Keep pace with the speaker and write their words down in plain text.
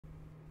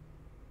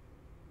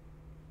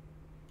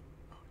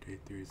Day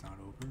 3 is not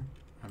over.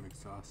 I'm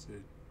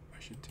exhausted. I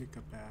should take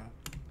a bath.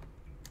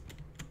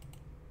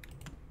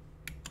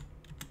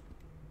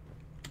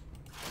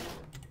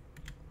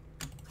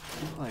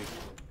 I feel like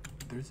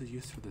there's a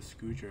use for the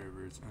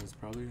screwdrivers, and it's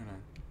probably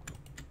gonna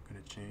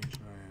change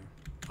my.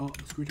 Oh,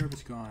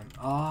 screwdriver's gone.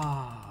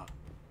 Ah,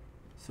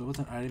 so it's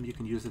an item you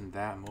can use in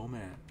that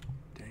moment.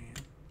 Dang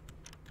it.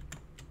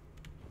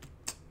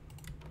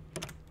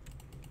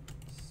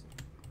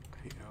 I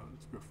hate how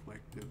it's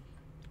reflective.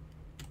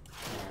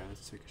 Alright,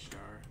 let's take a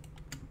shower.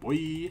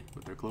 Boy!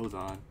 With their clothes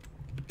on.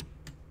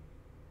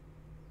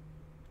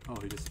 Oh,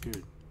 he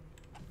disappeared.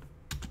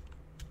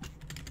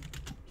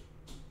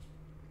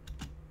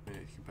 Wait,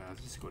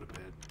 let's just go to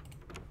bed.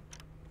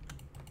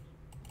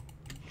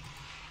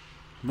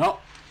 No!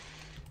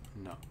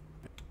 No.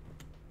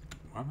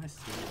 Why am I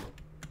still...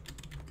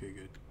 Okay,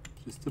 good.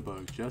 Just a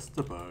bug, just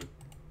a bug.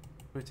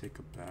 If I take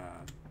a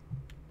bath...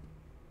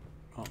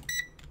 Oh.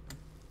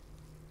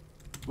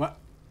 What?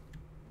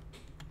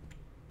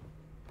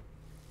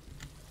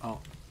 Oh.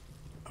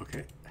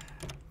 Okay.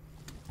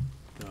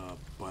 The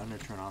button to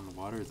turn on the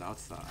water is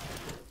outside.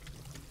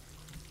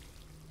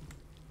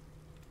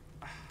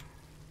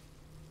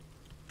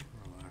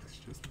 Relax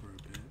just for a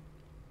bit.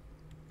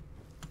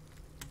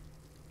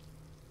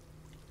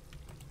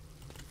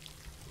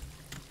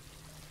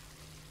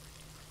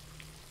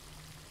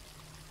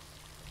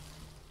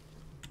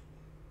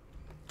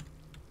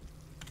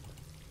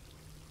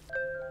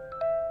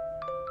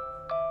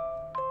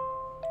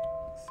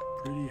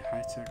 Pretty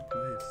high-tech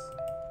place.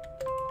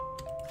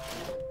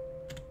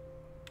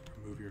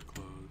 Remove your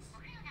clothes.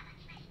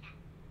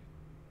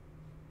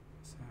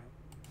 What's that?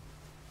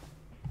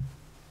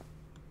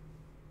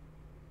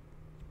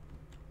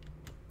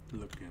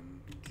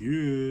 Looking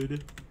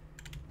good.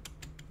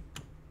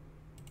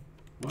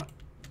 What?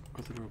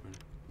 What's it open?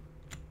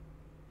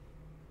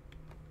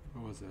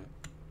 What was that?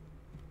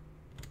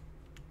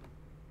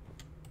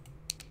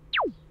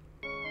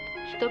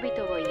 人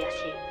々を癒し、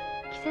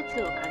季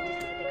節を感じ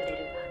させてくれ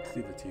る。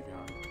 Leave the TV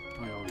on.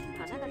 I always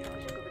leave the 花が TV 咲く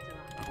on. 植物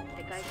は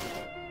世界中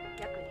で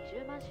約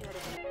20万種ある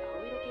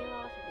青色系を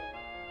合わせて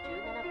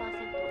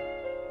 17%、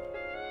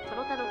 そ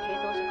の他の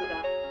系統色が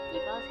 2%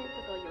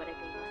 と言われ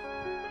ていま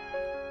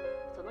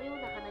す。そのよ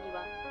うな花に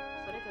は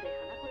それぞれ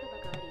花言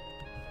葉があり、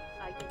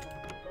相手に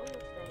思い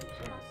を伝える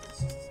手段と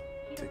して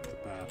広く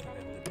用いら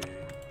れてい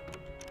ます。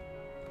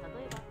例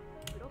えば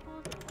プロポ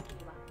ーズの時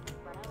には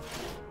バラを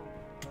1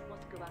本、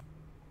もしくは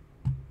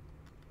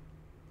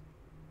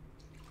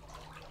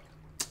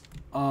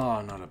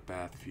Oh, not a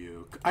bath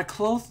view. I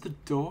closed the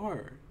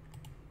door.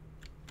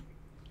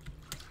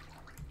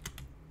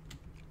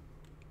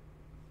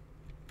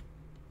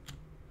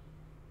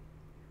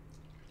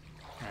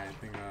 Alright, I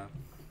think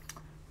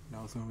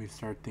now is when we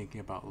start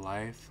thinking about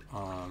life.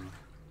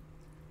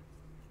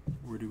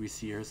 Where do we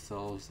see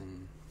ourselves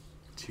in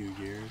 2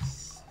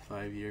 years,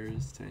 5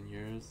 years, 10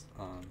 years?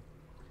 I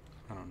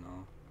don't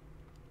know.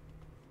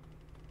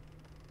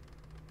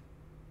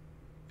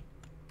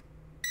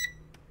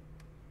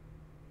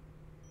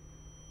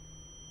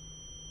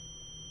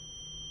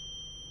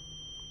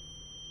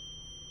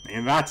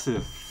 And that's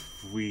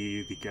if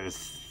we get to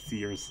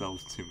see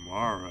ourselves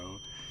tomorrow.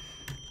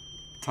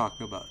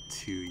 Talk about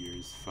 2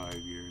 years, 5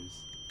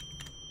 years.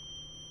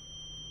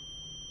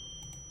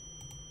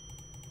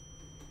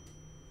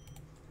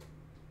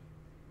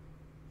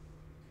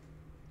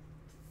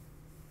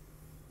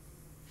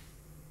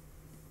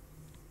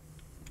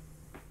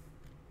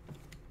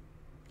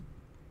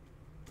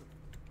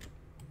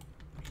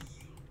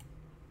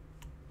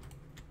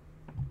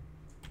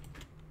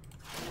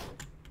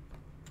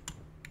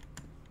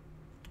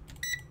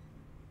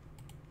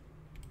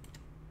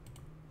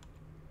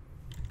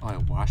 Oh, I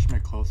washed my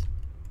clothes.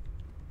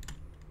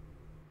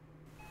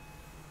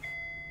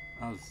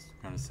 I was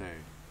gonna say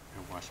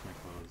I wash my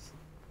clothes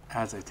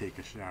as I take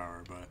a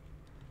shower, but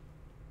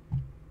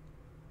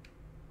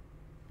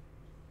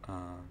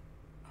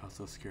I was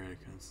so scared I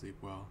couldn't sleep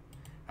well.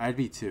 I'd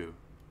be too.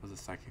 It was a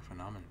psychic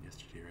phenomenon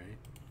yesterday, right?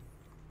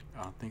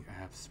 I don't think I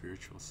have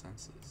spiritual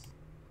senses.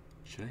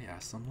 Should I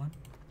ask someone?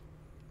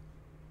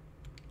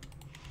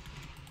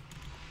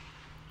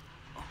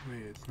 Oh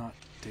wait, it's not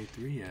day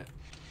 3 yet.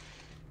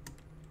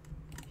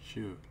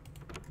 Shoot.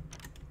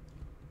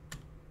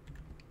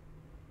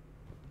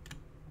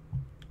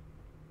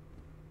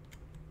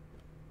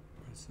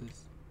 What's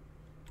this?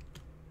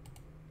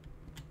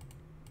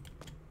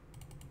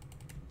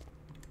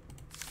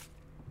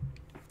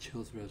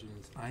 Chill's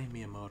residence. I am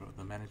Miyamoto,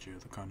 the manager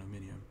of the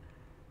condominium.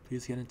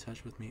 Please get in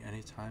touch with me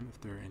anytime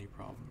if there are any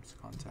problems.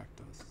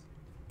 Contact us.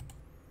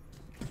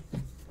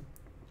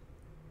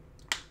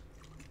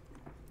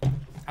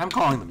 I'm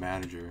calling the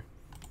manager.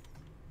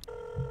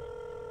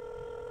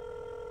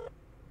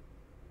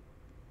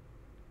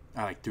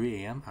 At like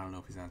 3 AM? I don't know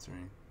if he's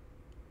answering.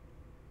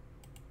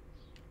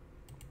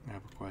 I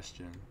have a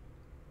question.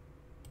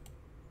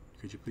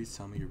 Could you please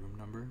tell me your room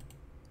number?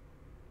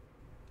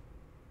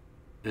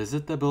 Is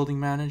it the building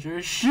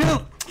manager?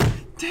 Shoot!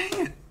 Dang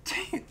it!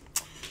 Dang it!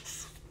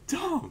 So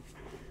dumb!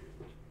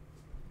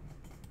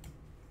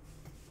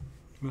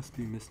 Must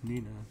be Miss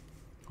Nina.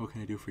 What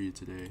can I do for you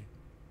today?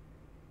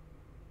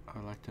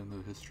 I'd like to know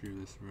the history of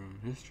this room.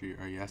 History?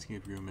 Are you asking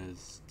if room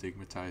is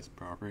stigmatized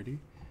property?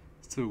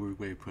 It's a weird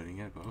way of putting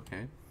it, but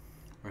okay.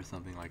 Or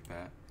something like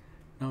that.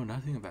 No,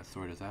 nothing of that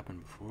sort has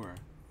happened before.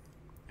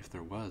 If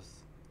there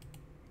was,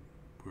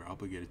 we're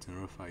obligated to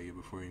notify you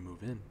before you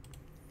move in.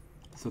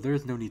 So there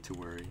is no need to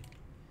worry.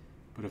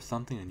 But if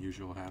something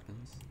unusual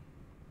happens,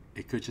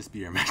 it could just be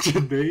your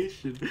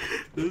imagination.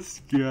 This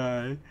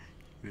guy.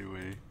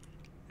 Anyway,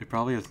 it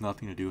probably has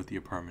nothing to do with the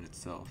apartment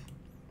itself.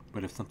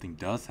 But if something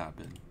does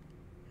happen,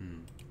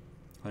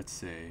 let's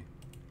say,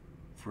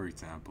 for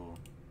example,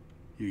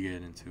 you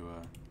get into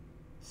a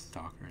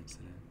stalker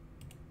incident,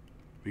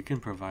 we can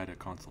provide a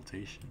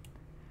consultation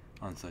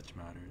on such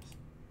matters.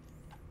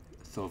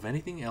 So if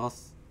anything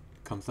else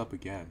comes up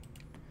again,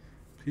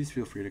 please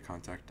feel free to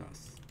contact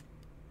us.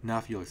 Now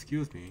if you'll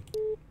excuse me.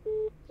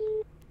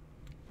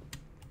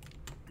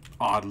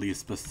 Oddly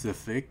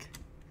specific.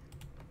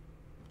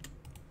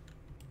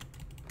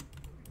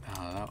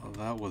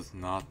 That was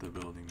not the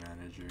building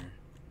manager.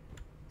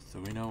 So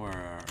we know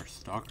our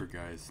stalker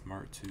guy is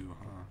smart too,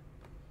 huh?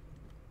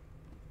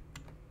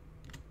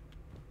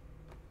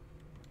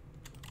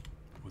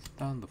 Was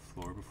it on the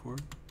floor before?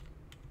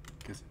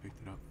 Guess I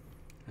picked it up.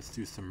 Let's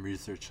do some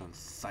research on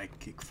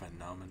psychic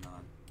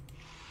phenomenon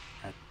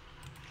at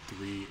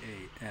 3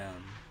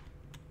 a.m.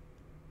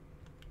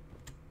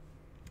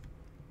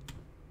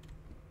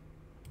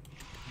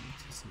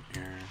 Let's do some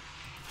air.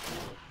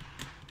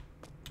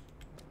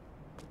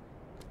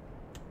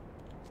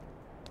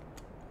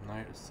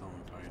 Night is so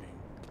inviting.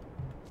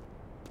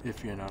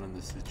 If you're not in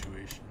this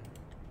situation.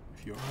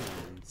 If you are,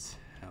 then it's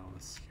hella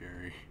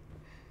scary.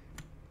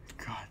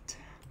 God damn.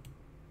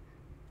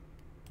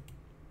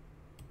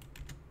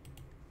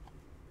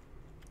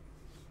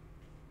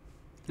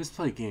 Just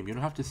play a game. You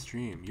don't have to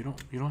stream. You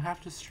don't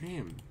have to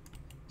stream.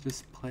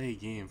 Just play a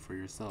game for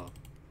yourself.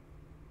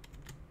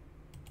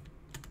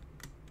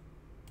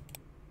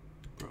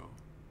 Bro.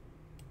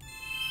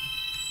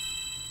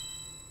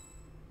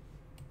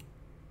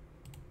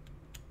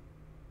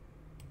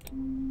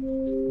 I'm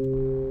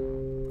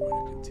going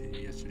to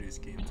continue yesterday's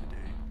game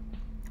today.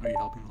 Are you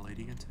helping the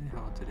lady again today? How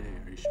about today?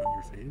 Are you showing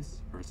your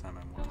face? First time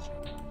I'm watching.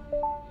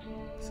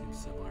 Seems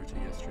similar to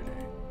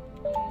yesterday.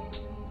 I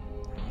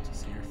want to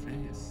see your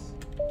face.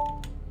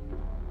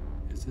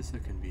 Is this a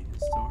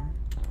convenience store?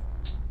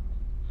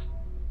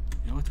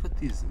 Yo, what's with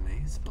these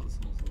maze puzzles?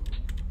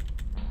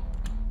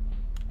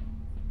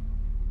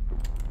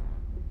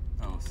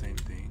 Oh, same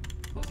thing.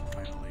 Supposed to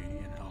find a lady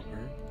and help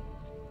her.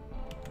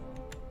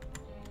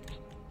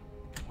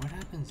 What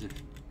happens if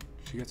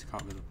she gets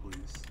caught by the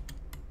police?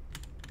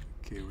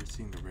 Okay, we're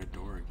seeing the red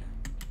door again.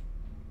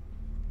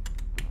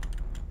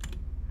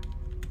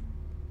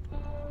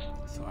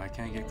 So I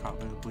can't get caught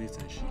by the police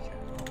and she can.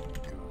 Oh my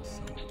god,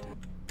 so dead.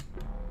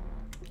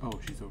 Oh,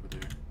 she's over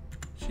there.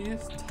 She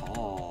is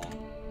tall.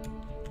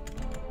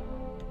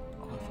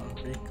 Oh, I found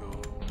Rico.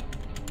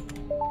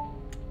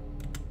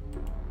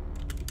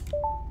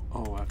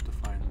 Oh, I have to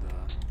find the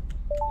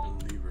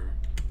lever.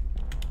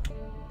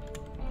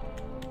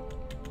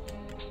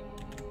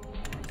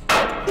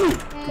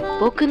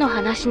僕の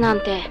話な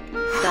んて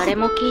誰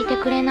も聞いて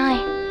くれない。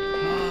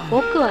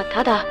僕は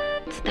ただ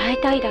伝え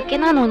たいだけ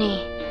なの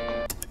に。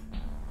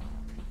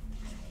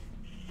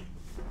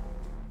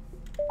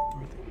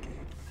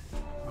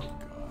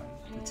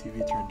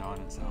TV turned on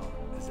its own.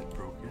 Is it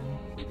broken?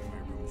 Maybe my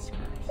room is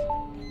cursed.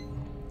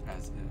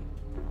 As if.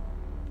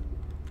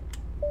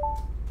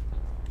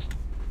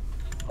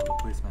 Oh, the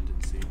policeman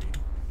didn't see me.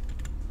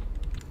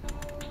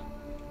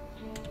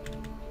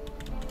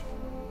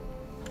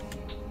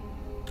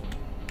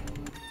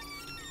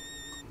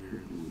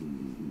 Cleared.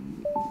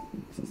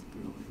 This is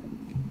thrilling.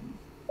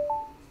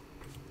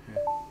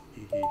 Heh.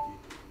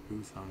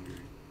 Who's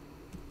hungry?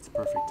 It's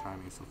perfect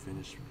timing, so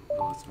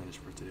let's finish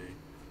for today.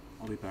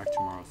 I'll be back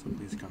tomorrow, so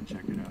please come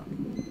check it out.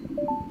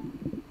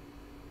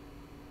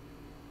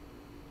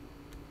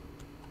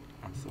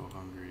 I'm so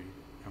hungry.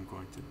 I'm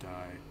going to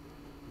die.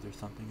 Is there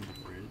something in the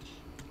fridge?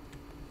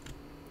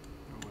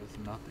 There was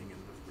nothing in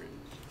the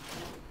fridge.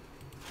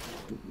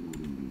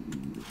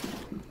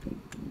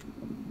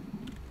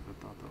 I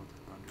thought that was a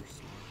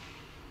thunderstorm.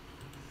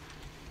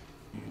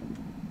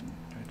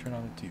 Can I turn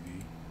on the TV?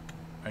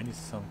 I need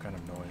some kind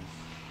of noise.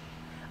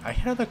 I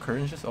hear the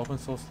curtains just open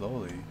so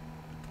slowly.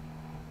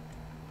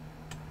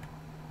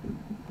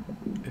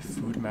 If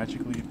food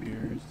magically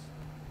appears.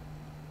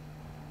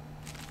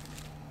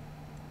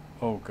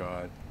 Oh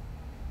god.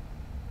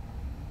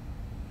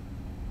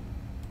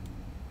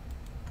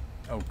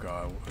 Oh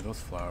god, are those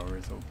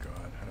flowers? Oh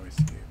god, how do I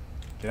escape?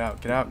 Get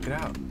out, get out, get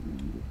out!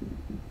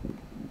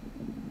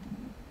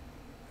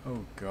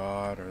 Oh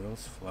god, are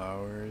those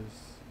flowers?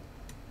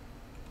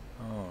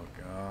 Oh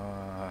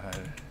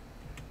god.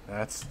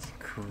 That's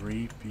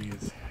creepy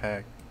as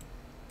heck.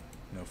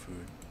 No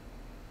food.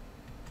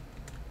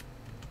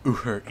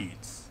 Uher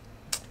Eats.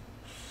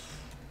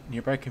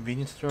 Nearby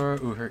convenience store,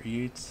 Uher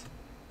Eats.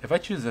 If I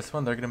choose this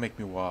one, they're gonna make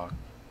me walk.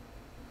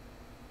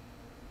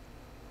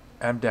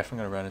 I'm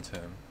definitely gonna run into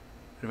him.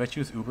 If I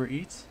choose Uber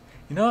Eats,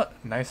 you know what?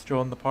 Nice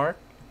stroll in the park.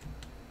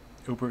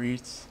 Uber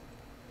Eats.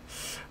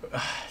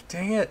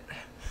 Dang it.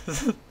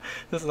 This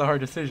is a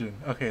hard decision.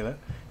 Okay, you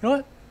know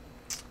what?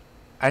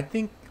 I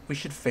think we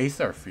should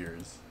face our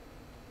fears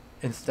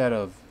instead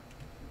of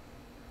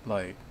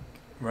like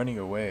running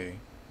away.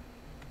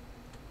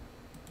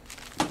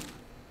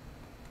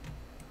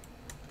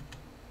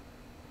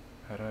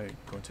 How do I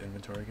go into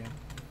inventory again?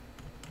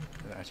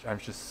 I'm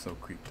just so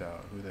creeped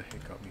out. Who the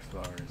heck got me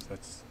flowers?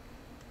 That's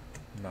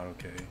not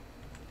okay.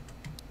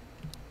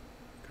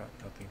 Got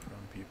nothing from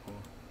people.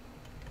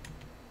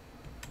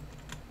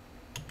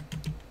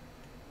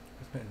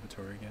 Where's my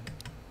inventory again?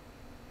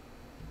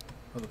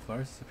 Oh, the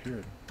flowers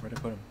disappeared. Where'd I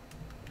put them?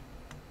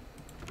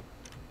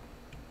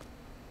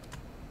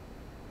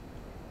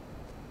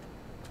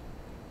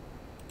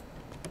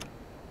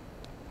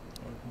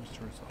 Oh, the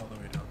store's all the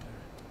way down there.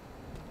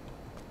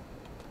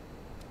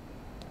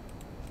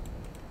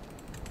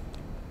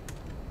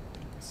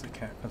 I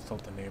can't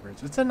consult the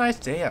neighbors. It's a nice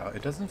day out.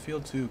 It doesn't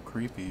feel too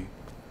creepy.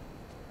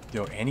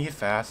 Yo, any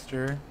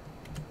faster?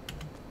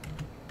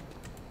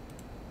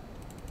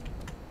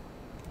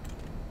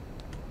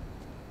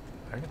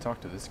 I can talk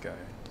to this guy.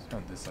 He's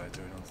on this side,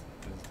 so he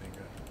doesn't think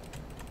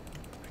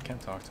I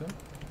can't talk to him?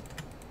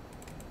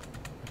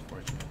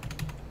 Unfortunate.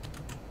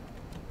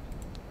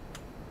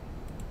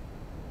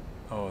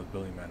 Oh, the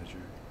building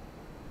manager.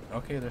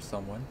 Okay, there's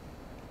someone.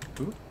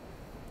 Who?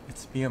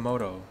 It's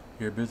Miyamoto,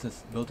 your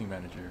business building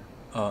manager.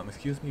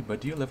 Excuse me, but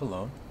do you live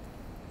alone?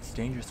 It's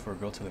dangerous for a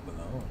girl to live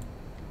alone.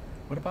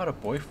 What about a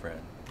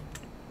boyfriend?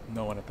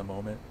 No one at the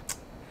moment.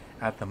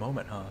 At the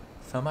moment, huh?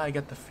 Somehow I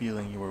get the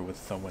feeling you were with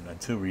someone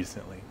until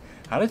recently.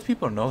 How does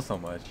people know so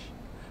much?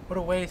 What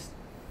a waste.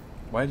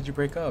 Why did you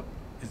break up?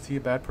 Is he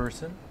a bad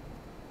person?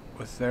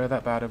 Was there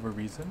that bad of a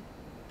reason?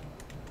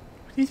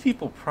 These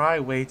people pry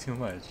way too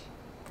much.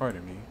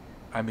 Pardon me.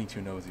 I'm being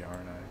too nosy,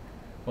 aren't I?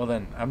 Well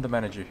then, I'm the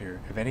manager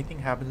here. If anything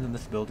happens in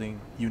this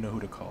building, you know who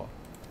to call.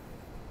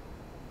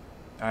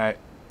 Alright,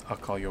 I'll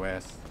call your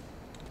ass.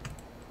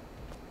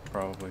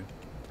 Probably.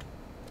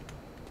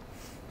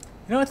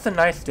 You know, it's a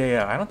nice day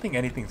out. I don't think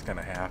anything's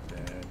gonna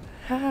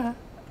happen.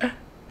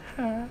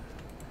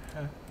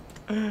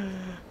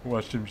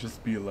 Watch him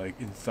just be like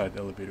inside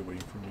the elevator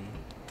waiting for me.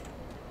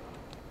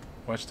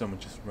 Watch someone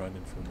just run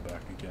in from the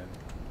back again.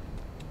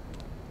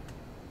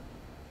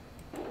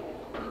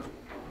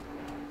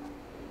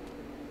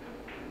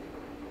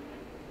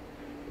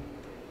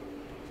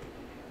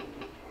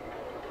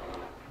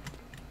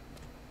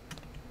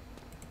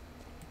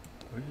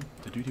 Where did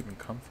the dude even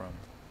come from?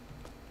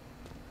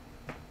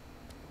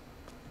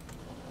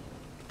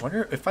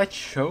 Wonder if I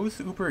chose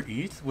Uber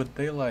Eats, would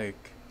they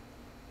like...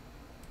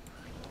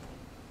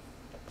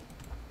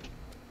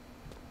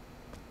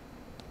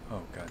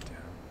 Oh goddamn.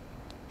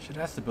 Should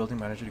ask the building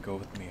manager to go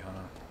with me,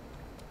 huh?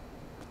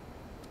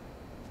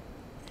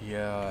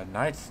 Yeah,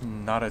 night's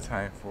not a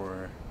time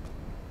for,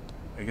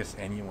 I guess,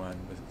 anyone,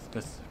 but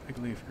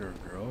specifically if you're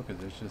a girl, because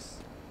there's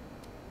just...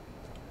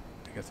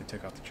 I guess they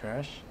took out the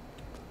trash.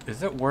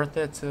 Is it worth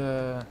it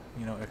to,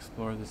 you know,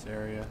 explore this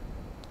area?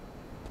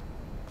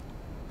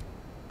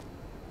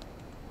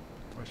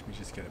 Watch me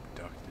just get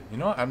abducted. You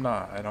know what?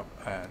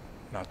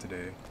 Not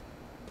today.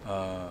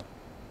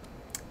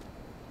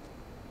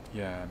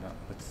 Yeah, no,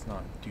 let's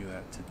not do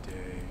that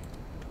today.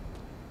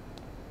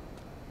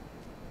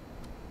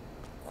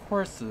 Of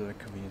course the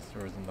convenience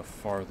store is on the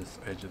farthest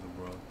edge of the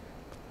world.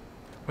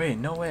 Wait,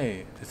 no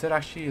way. Is it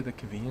actually the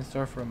convenience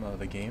store from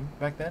the game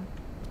back then?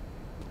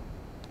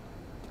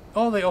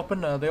 Oh, they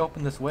opened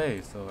this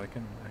way, so I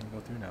can go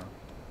through now.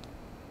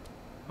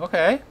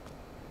 Okay.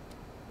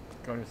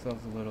 Got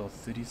ourselves a little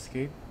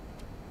cityscape.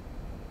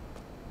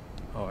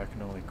 Oh, I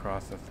can only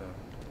cross at the...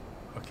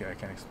 Okay, I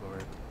can't explore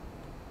it.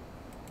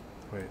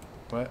 Wait,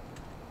 what?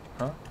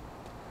 Huh?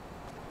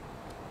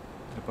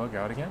 Did it bug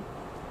out again?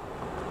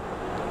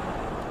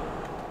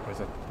 Or is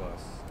that the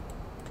bus?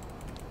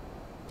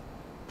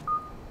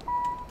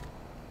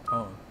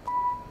 Oh.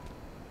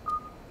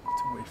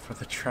 To wait for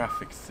the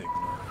traffic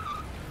signal.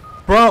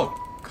 Bro!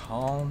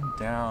 Calm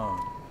down.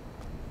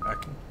 I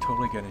can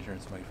totally get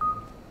insurance on my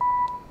phone.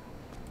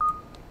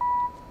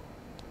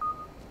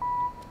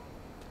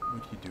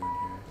 What are you doing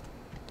here?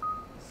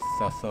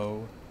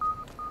 Susso.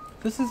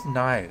 This is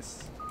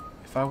nice.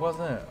 If I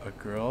wasn't a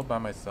girl by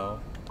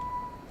myself,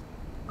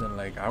 then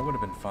like I would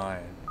have been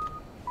fine.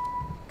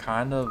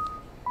 Kind of,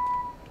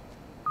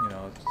 you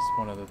know, it's just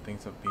one of the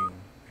things of being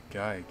a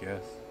guy, I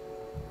guess.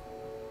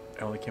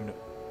 I only came to...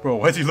 Bro,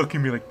 why'd you look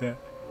at me like that?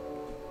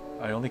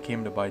 I only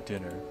came to buy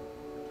dinner.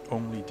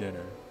 Only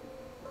dinner.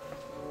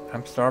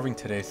 I'm starving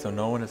today, so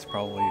no one is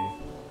probably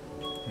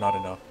not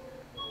enough.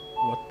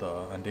 What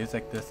the? On days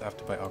like this, I have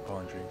to buy alcohol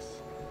and drinks.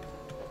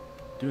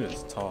 Dude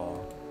is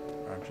tall.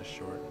 I'm just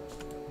short.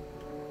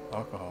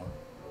 Alcohol.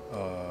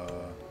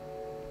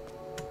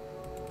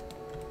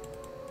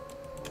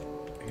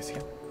 I guess you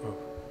can't... Oh.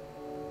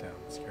 Damn,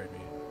 it scared me.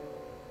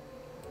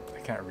 I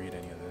can't read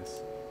any of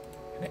this.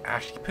 Can I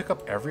actually pick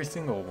up every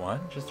single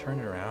one? Just turn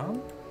it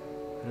around?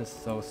 That is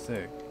so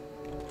sick.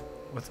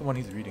 What's the one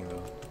he's reading,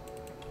 though?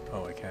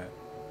 Oh, I can't.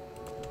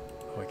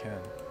 Oh, I can.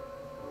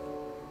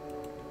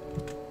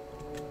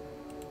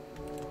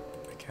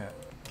 I can't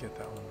get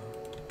that one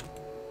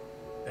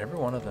though. Every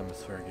one of them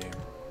is fair game.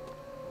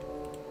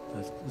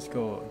 Let's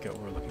go get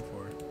what we're looking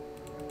for.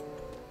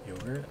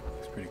 Yogurt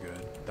looks pretty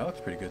good. That looks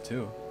pretty good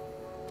too.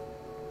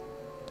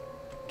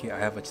 Okay, I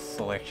have a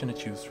selection to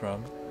choose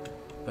from.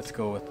 Let's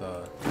go with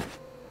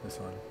this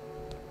one.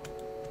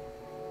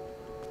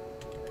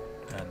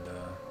 And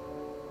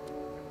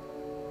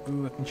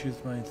ooh, I can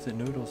choose my instant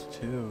noodles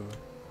too.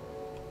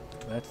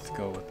 Let's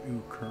go with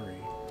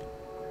curry.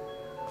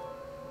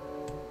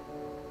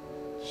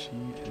 She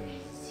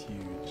is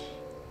huge.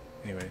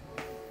 Anyway,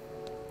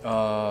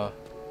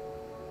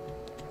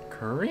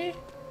 curry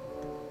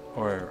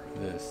or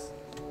this?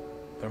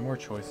 There are more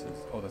choices.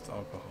 Oh, that's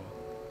alcohol.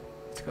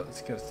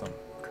 Let's get some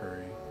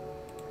curry.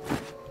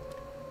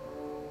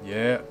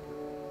 Yeah.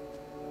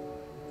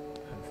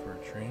 And for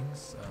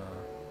drinks,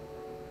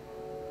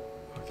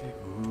 okay.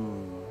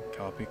 Ooh,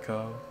 Calpico.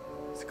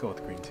 Let's go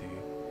with green tea.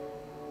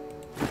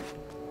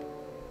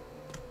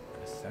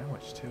 And a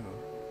sandwich too.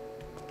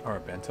 Or a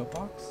bento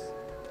box.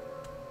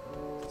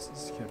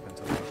 Let's get a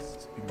bento box.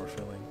 Let's be more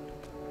filling.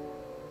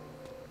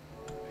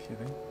 What do you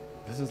think?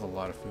 This is a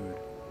lot of food.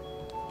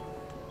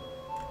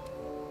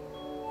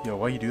 Yo,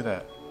 why you do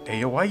that? Hey,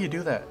 yo, why you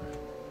do that?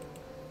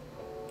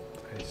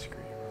 I scream.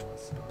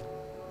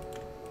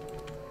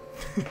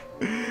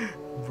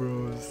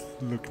 Bro's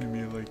looking at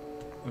me like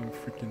I'm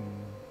freaking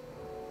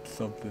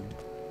something.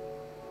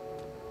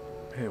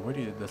 Hey, where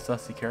did the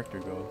sussy character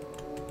go?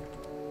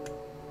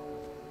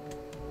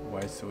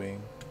 Why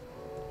swing?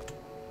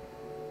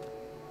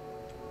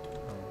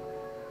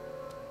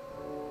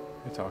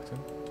 You talk to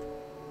him?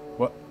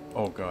 What?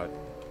 Oh god.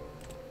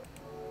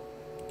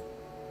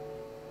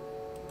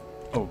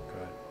 Oh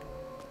god.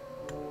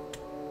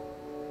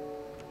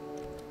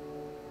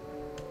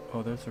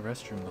 Oh, there's a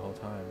restroom the whole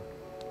time.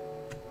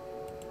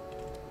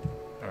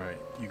 Alright,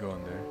 you go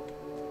in there.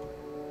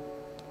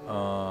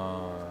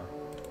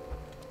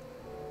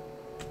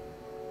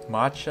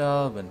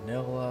 Matcha,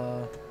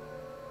 vanilla.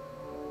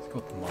 Let's go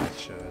with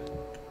matcha.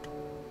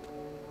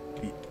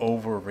 The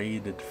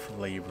overrated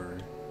flavor.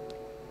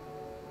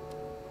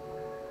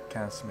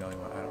 Can't smell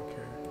anyone, I don't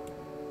care.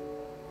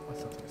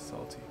 What's something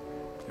salty?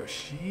 Yo,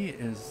 she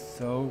is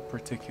so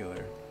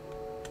particular.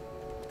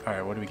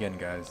 Alright, what are we getting,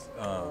 guys?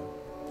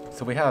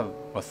 So we have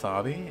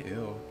wasabi.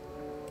 Ew.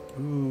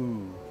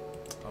 Ooh.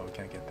 Oh, we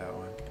can't get that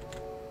one.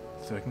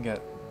 So we can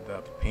get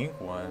the pink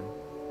one.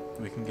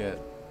 We can get...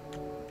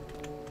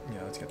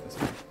 Yeah, let's get this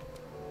one.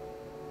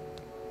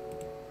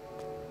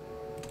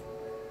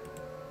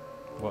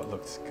 What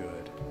looks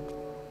good?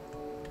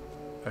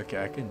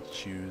 Okay, I can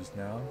choose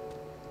now.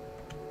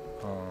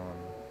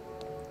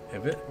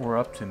 If it were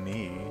up to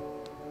me,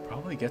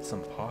 probably get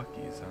some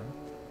Pockies, huh?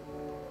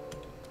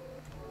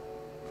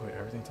 Wait,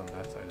 everything's on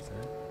that side, isn't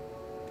it?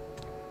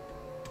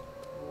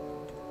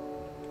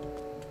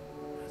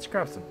 Let's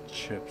grab some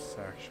chips,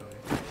 actually.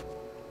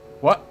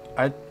 What?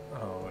 Oh,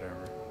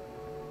 whatever.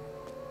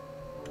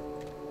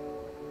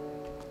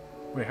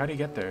 Wait, how do you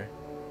get there?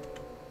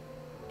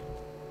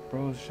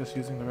 Bro's just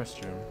using the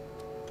restroom.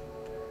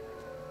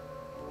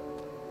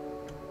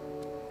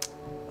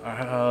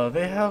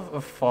 They have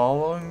a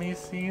following me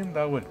scene?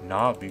 That would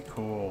not be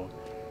cool.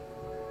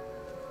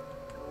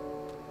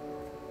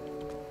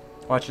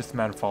 Watch this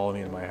man follow me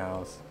in my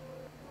house.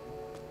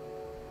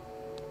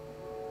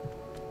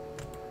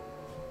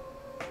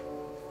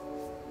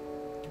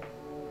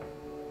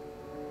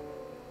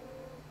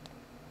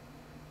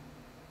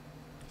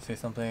 Say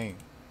something.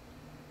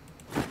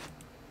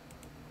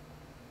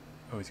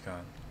 Oh, he's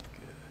gone.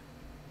 Good.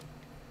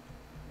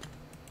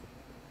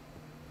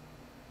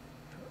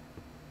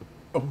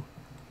 Oh.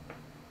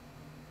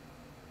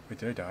 Wait,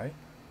 did I die?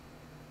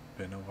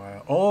 Been a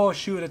while. Oh,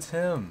 shoot, it's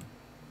him.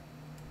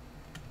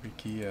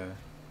 Rikia,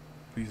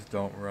 please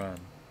don't run.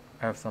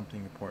 I have something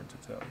important to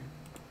tell you.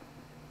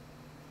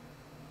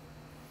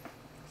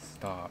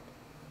 Stop.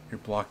 You're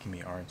blocking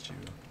me, aren't you?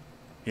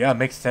 Yeah, it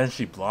makes sense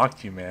she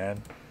blocked you,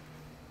 man.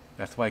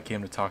 That's why I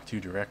came to talk to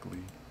you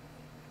directly.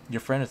 Your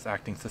friend is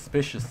acting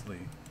suspiciously.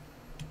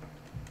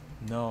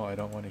 No, I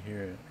don't want to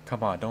hear it.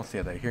 Come on, don't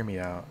say that. Hear me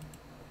out.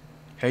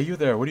 Hey, you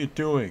there. What are you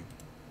doing?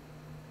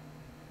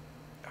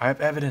 I have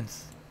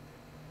evidence.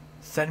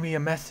 Send me a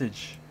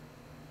message.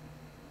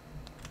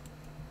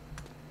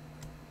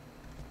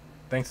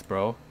 Thanks,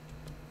 bro.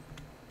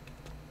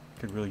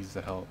 Could really use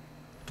the help.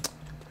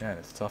 Man,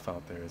 it's tough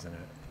out there, isn't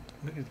it?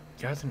 Look at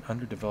he has an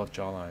underdeveloped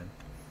jawline.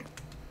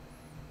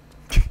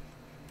 It's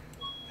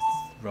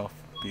rough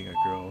being a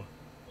girl,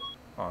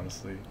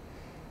 honestly.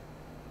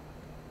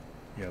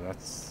 Yeah,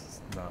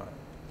 that's not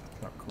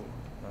cool.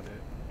 Not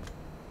it.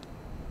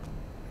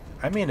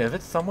 I mean, if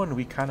it's someone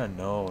we kind of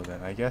know,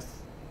 then I guess.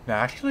 Nah,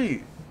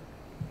 actually.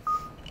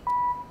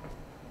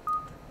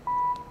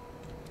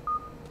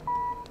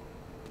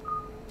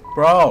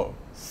 Bro,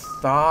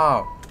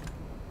 stop.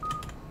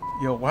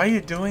 Yo, why are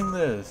you doing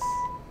this?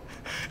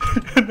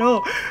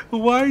 No,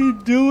 why are you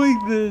doing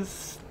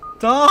this?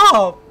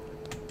 Stop.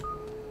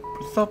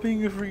 Stop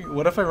being a freak.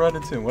 What if I run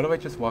into him? What if I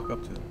just walk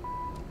up to him?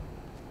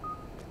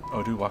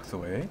 Oh, dude walks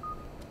away?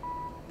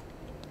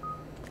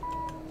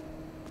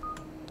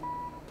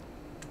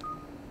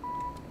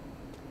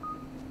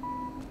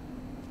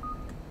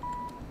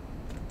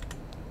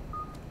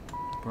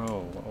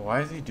 Bro,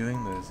 why is he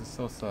doing this? It's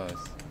so sus.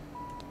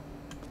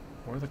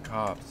 Where are the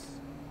cops?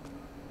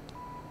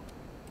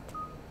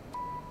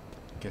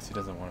 Guess he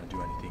doesn't want to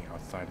do anything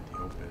outside of the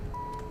open.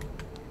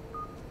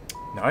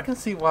 Now I can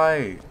see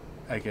why,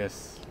 I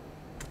guess,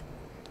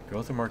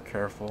 girls are more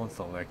careful and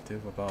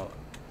selective about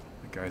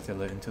the guys they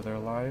let into their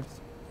lives.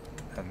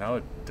 And now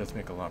it does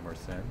make a lot more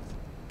sense.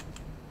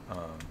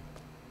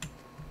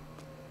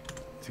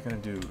 Is he gonna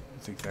do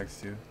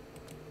zigzags too?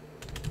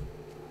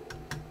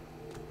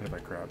 What if I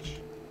crouch?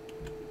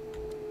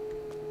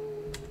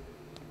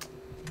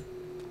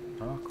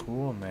 Not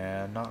cool,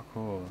 man. Not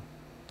cool.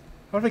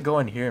 How did I go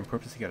in here and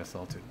purposely get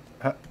assaulted?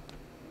 Yeah,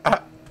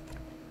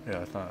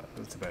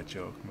 that's a bad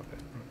joke. My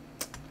bad.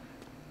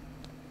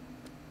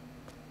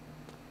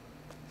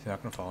 Is he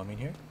not gonna follow me in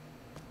here?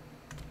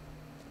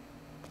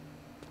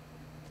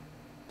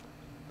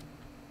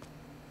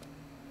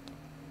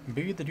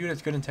 Maybe the dude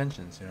has good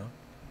intentions, you know?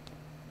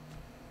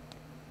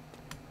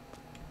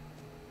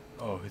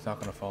 Oh, he's not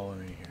gonna follow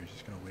me here. He's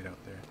just gonna wait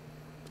out there.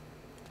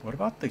 What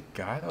about the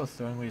guy that was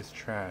throwing away his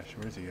trash?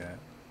 Where is he at?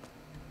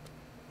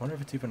 I wonder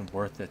if it's even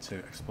worth it to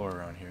explore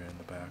around here in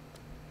the back.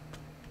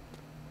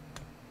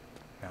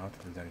 I don't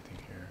think there's anything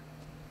here.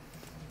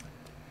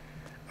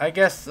 I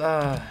guess,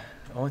 the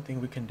only thing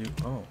we can do...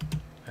 Oh,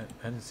 I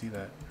didn't see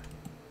that.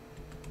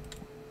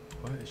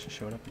 What? It just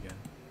showed up again.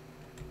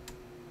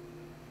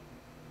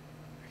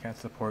 I can't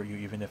support you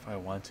even if I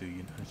want to.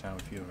 You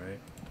understand how I feel, right?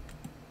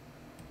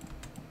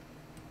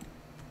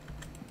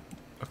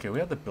 Okay, we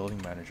have the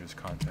building manager's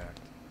contact.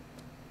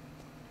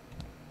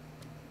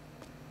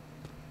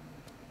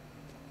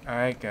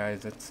 Alright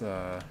guys, let's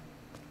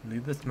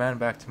lead this man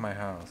back to my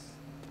house.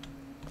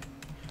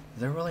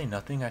 Is there really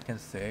nothing I can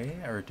say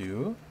or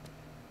do?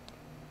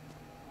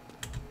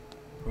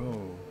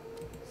 Bro,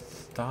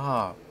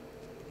 stop.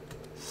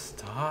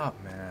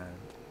 Stop, man.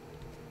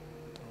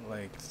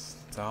 Like,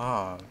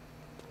 stop.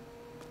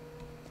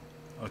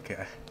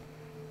 Okay.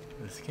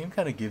 This game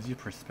kind of gives you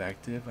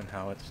perspective on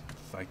how it's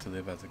like to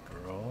live as a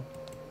girl.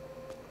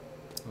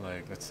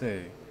 Like, let's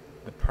say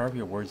the part of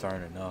your words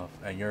aren't enough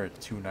and you're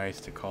too nice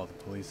to call the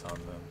police on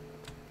them.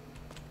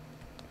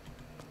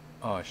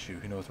 Oh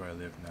shoot, he knows where I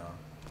live now.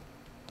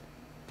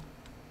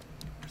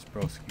 Where's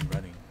Broski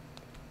running?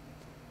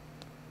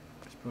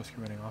 Where's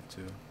Broski running off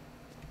to?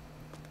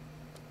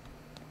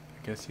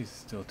 I guess he's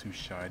still too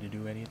shy to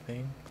do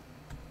anything.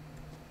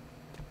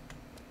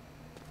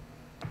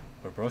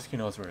 But Broski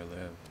knows where I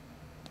live.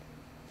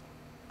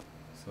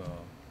 So,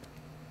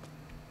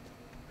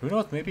 who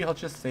knows, maybe he'll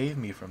just save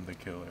me from the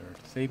killer,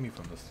 save me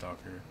from the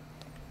stalker.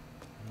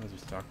 Who knows, your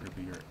stalker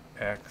be your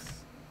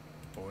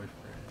ex-boyfriend,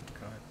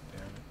 god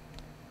damn it.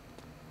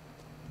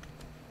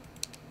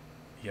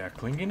 Yeah,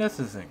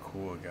 clinginess isn't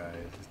cool,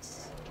 guys,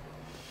 it's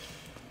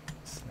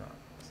not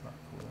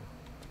cool.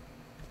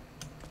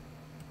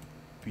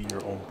 Be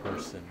your own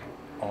person,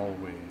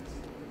 always.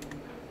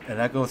 And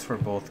that goes for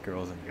both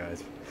girls and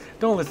guys.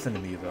 Don't listen to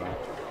me though.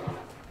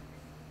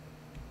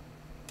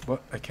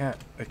 What? I can't.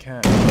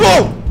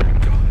 Whoa!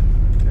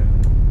 God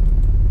damn.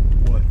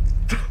 What?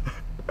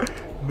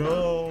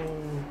 No!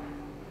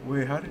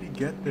 Wait, how did he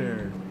get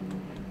there?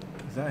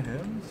 Is that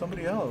him?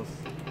 Somebody else?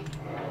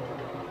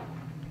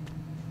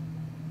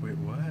 Wait,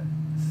 what?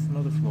 Is this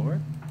another floor?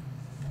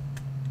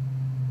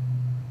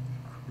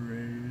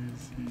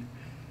 Crazy.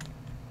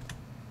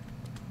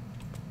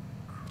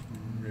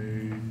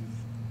 Crazy.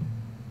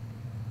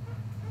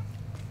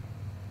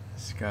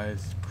 This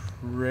guy's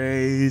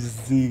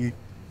crazy.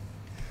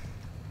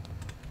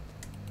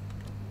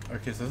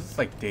 Okay, so this is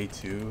like day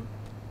 2.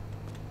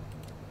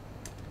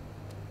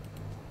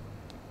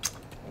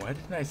 Why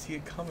didn't I see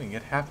it coming?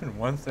 It happened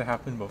once, it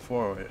happened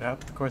before.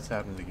 Of course it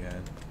happens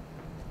again.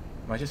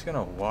 Am I just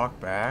gonna walk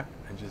back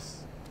and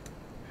just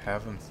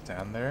have him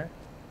stand there?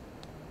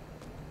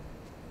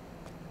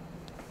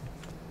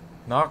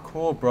 Not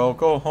cool, bro.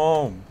 Go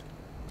home.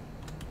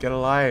 Get a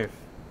life.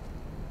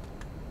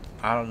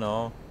 I don't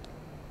know.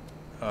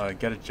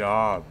 Get a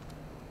job.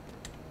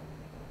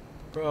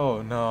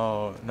 Bro,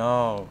 no,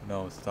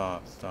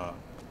 stop.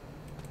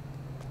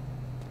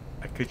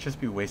 I could just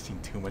be wasting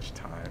too much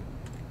time.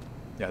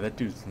 Yeah, that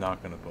dude's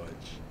not gonna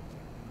budge.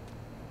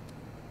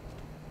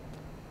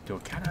 Yo,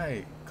 can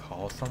I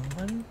call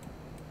someone?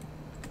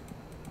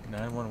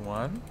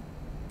 911?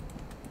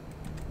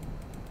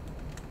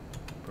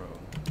 Bro,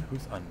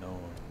 who's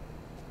unknown?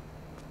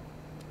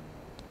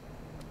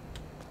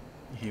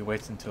 He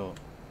waits until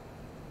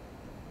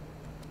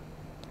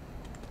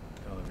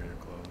the elevator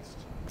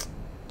closed.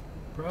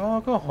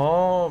 Bro, go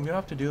home. You don't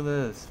have to do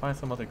this. Find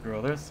some other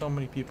girl. There's so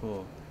many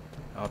people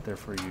out there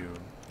for you.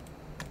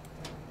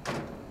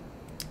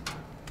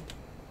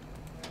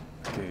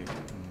 Okay,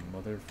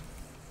 mother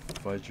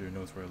fudger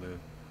knows where I live.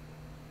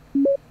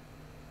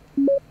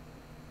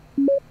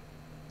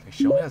 Like,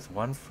 she only has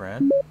one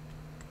friend?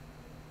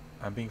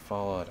 I'm being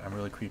followed. I'm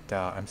really creeped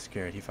out. I'm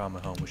scared. He found my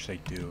home. What should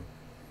I do?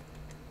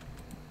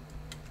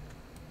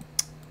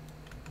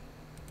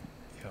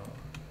 Yo,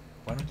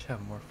 why don't you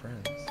have more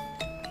friends?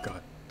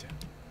 God damn.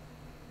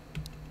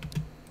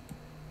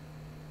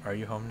 Are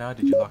you home now?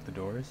 Did you lock the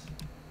doors?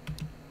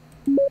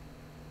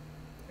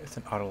 It's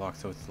an auto lock,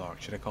 so it's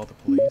locked. Should I call the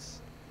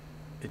police?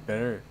 It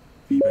better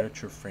be better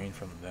to refrain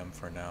from them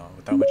for now.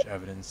 Without much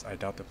evidence, I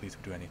doubt the police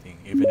would do anything,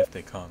 even if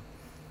they come.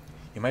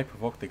 You might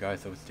provoke the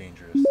guys, so it's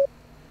dangerous.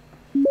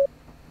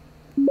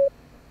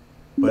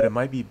 But it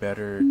might be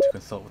better to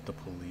consult with the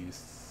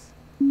police.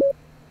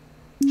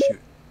 Shoot.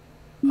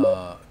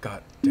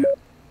 God damn.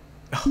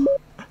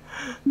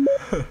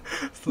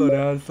 Slow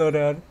down, slow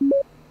down.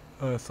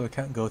 So I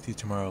can't go with you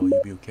tomorrow. Will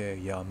you be okay?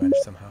 Yeah, I'll manage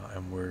somehow.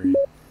 I'm worried.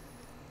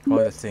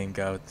 Probably the same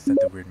guy that sent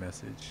the weird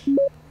message.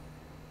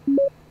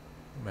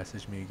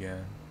 Message me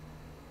again.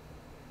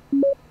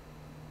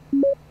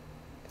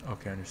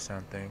 Okay, I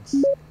understand. Thanks.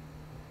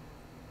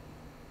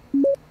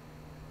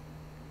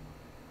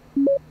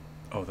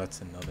 Oh,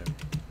 that's another.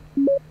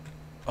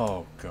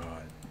 Oh,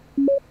 God.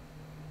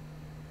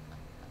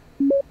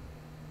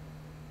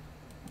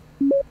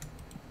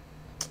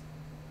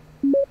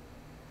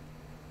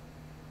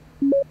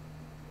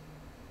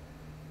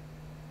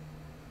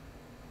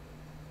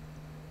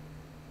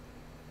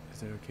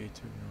 Is it okay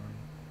to ignore me?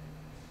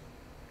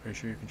 Are you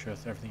sure you can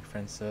trust everything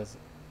friend says?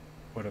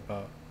 What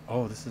about...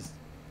 Oh, this is...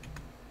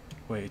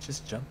 Wait, it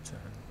just jumped to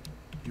him.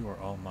 You are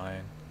all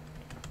mine.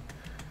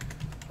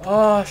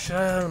 Oh, should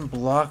I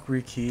unblock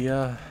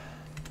Rikia?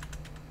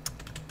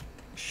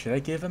 Should I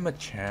give him a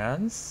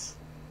chance?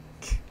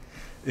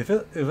 If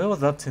it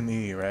was up to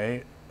me,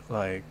 right?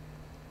 Like,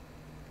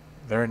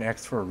 they're an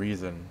ex for a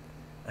reason.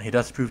 And he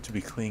does prove to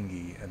be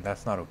clingy, and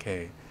that's not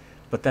okay.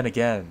 But then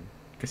again,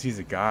 because he's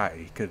a guy,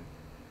 he could,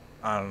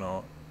 I don't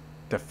know,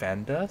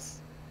 defend us?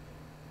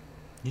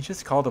 You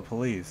just call the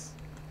police.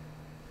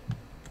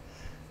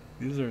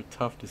 These are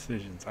tough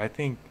decisions. I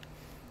think...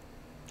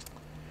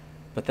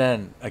 But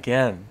then,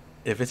 again,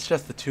 if it's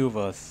just the two of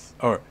us,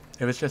 or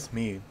if it's just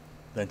me,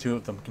 then two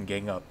of them can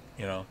gang up,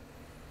 you know?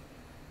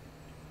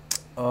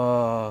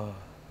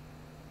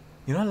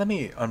 You know, let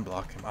me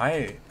unblock him.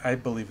 I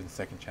believe in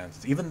second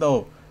chances. Even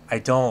though I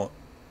don't,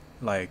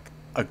 like,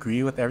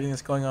 agree with everything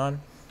that's going on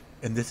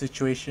in this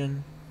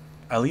situation,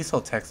 at least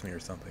he'll text me or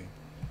something.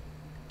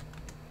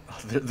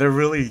 They're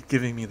really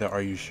giving me the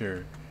 "are you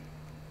sure?"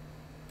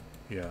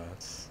 Yeah,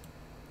 it's...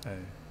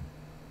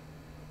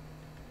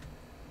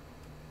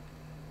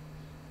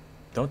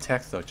 Don't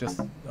text though, just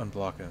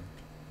unblock him.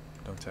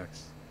 Don't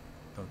text.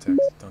 Don't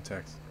text. Don't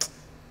text.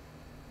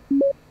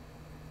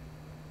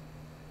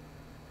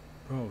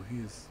 Bro,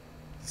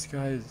 this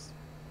guy is...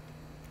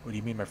 What do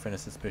you mean my friend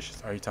is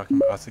suspicious? Are you talking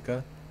about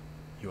Asuka?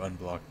 You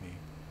unblocked me.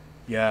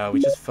 Yeah,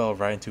 we just fell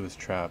right into his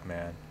trap,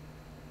 man.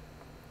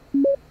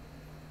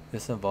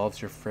 This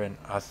involves your friend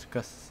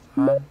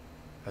Asuka-san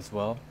as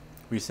well.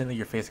 Recently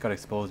your face got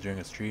exposed during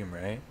a stream,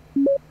 right?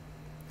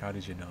 How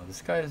did you know?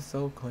 This guy is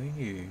so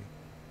clingy.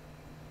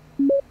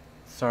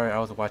 Sorry, I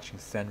was watching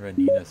Senra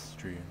Nina's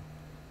stream.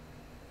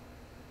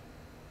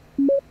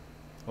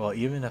 Well,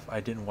 even if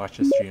I didn't watch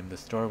the stream, the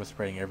story was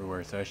spreading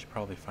everywhere, so I should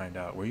probably find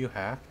out. Were you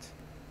hacked?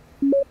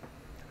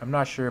 I'm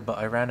not sure, but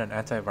I ran an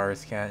antivirus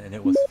scan and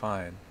it was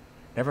fine.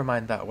 Never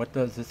mind that. What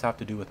does this have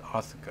to do with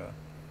Asuka?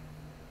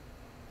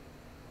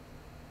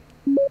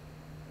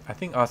 I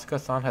think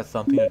Asuka-san has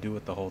something to do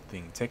with the whole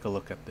thing. Take a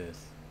look at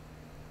this.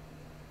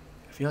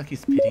 I feel like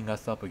he's pitting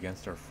us up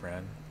against our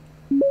friend.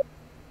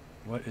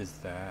 What is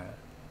that?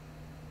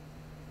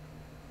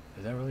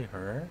 Is that really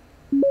her?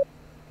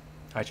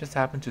 I just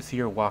happened to see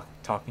her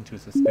talking to a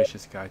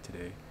suspicious guy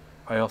today.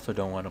 I also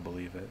don't want to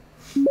believe it.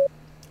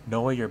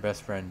 Know what your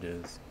best friend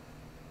is.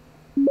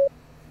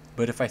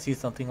 But if I see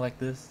something like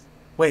this...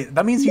 Wait,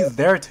 that means he's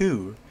there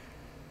too!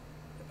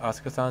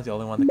 Asuka-san's the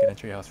only one that can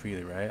enter your house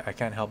freely, right? I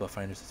can't help but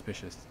find her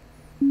suspicious.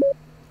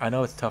 I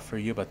know it's tough for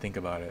you, but think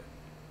about it.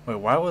 Wait,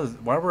 why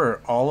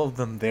were all of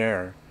them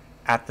there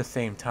at the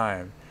same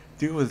time?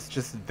 Dude was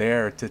just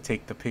there to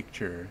take the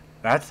picture.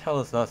 That's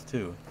hella sus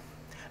too.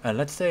 And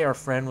let's say our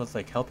friend was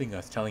like helping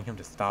us, telling him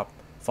to stop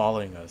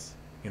following us,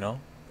 you know?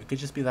 It could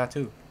just be that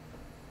too.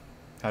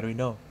 How do we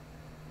know?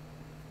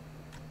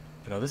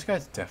 You know, this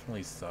guy's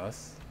definitely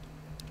sus.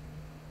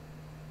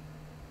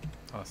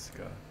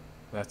 Asuka.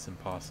 That's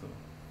impossible.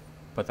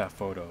 But that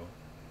photo,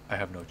 I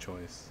have no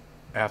choice.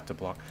 I have to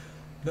block.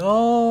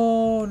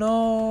 No,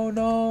 no,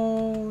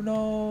 no,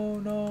 no,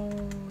 no,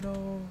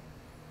 no,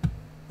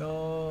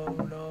 no,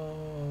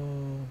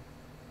 no.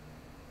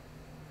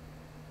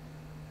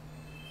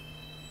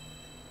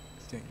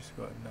 It's dangerous to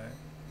go at night.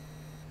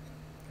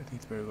 I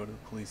think it's better to go to the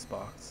police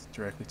box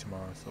directly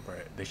tomorrow. So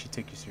bright. They should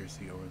take you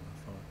seriously over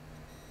the phone.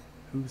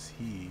 Who's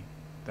he?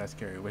 That's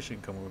scary. I wish I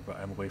could come over, but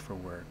I'm away for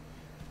work.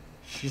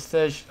 She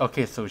says,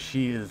 okay, so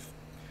she is...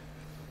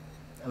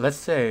 Let's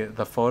say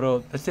the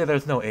photo... Let's say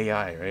there's no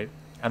AI, right?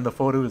 And the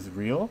photo is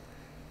real.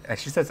 And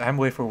she says, I'm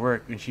away for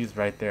work, and she's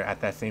right there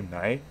at that same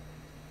night.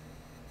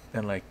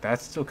 Then, like,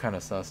 that's still kind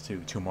of sus,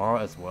 too. Tomorrow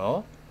as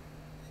well?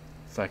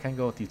 So I can't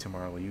go with you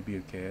tomorrow. Will you be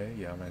okay?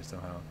 Yeah, I'll manage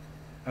somehow.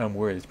 I'm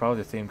worried. It's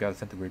probably the same guy that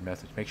sent the weird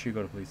message. Make sure you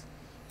go to police.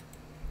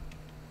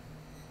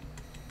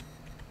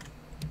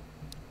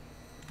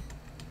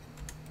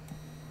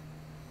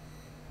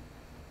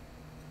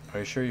 Are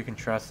you sure you can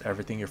trust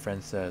everything your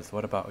friend says?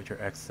 What about what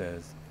your ex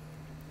says?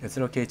 Is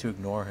it okay to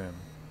ignore him?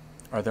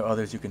 Are there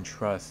others you can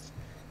trust?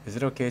 Is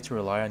it okay to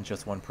rely on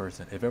just one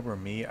person? If it were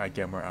me, I'd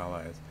get more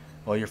allies.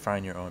 Well, you're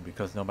fine your own,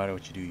 because no matter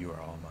what you do, you are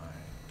all mine.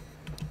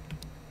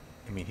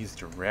 I mean, he's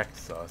direct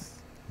sus.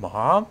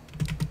 Mom?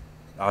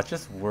 I'll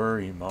just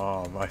worry,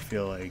 Mom. I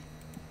feel like...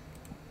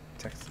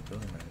 Text the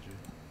building manager.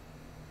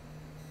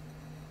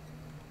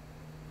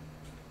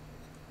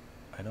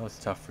 I know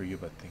it's tough for you,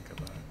 but think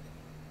about it.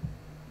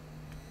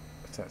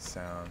 What's that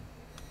sound?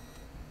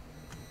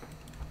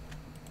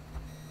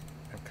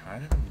 I'm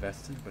kind of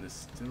invested, but it's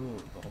still...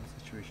 The whole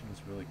situation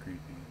is really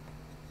creepy.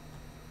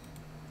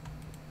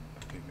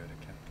 Okay, good. I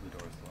can't... The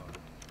door's locked.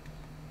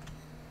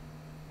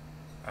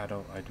 I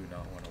do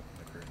not want to open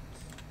the curtains.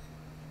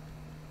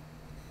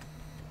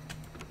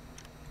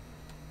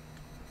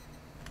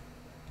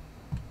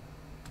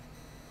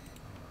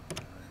 I'm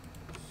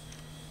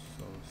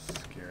so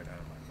scared out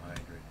of my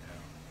mind right now.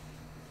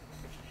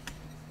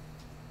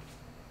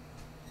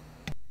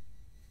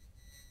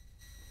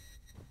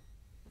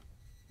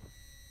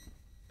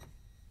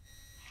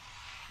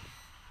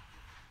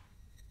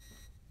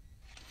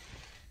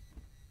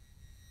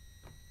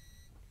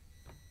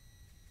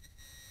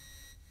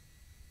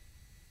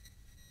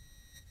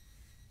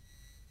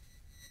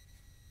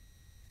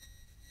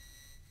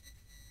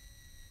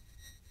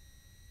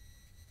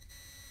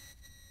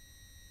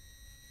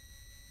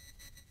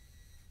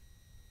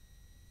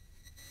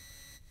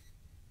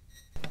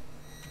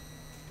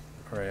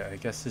 Alright, I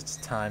guess it's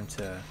time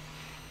to...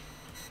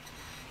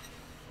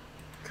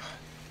 God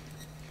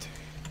dang.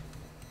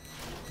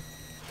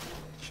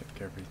 Check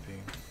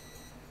everything.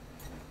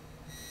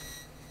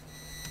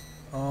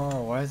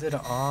 Oh, why is it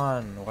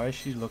on? Why is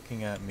she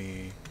looking at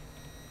me?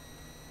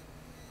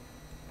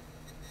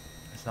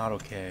 It's not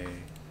okay.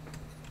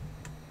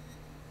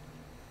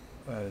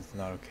 That is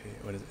not okay.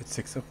 What is it?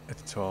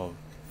 It's 12.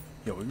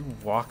 Yo, we were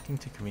walking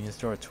to convenience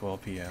store at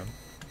 12 p.m.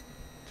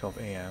 12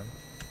 a.m.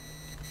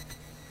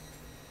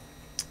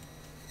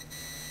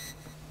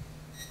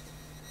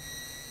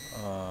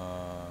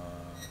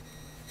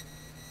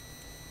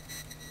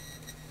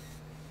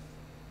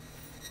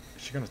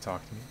 Is she gonna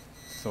talk to me?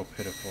 So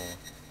pitiful.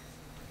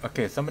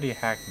 Okay, somebody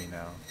hacked me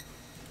now.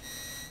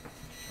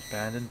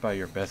 Abandoned by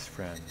your best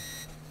friend.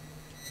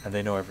 And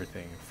they know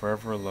everything.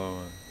 Forever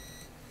alone.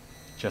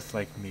 Just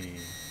like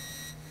me.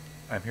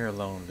 I'm here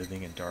alone,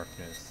 living in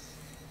darkness.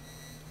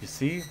 You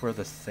see, we're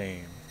the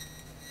same.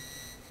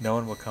 No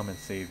one will come and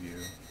save you.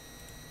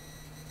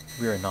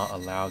 We are not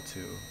allowed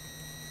to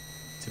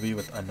be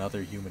with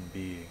another human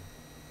being.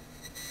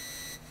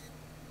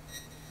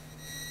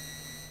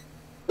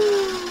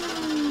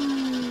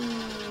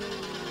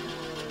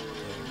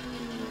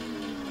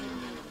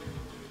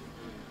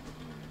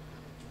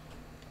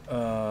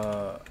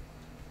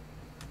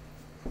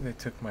 They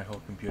took my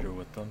whole computer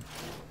with them.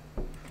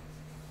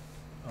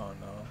 Oh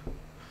no.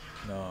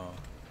 No.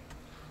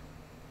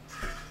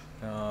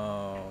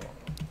 No.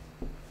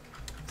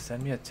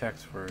 Send me a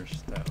text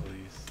first, at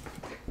least.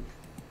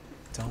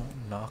 Don't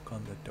knock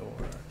on the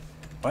door.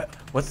 What?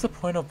 What's the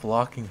point of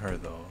blocking her,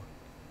 though?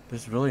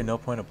 There's really no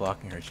point of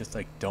blocking her. It's just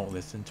like, don't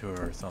listen to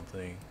her or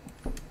something.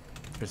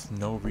 There's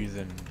no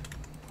reason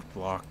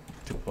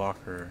to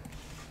block her.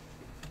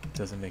 It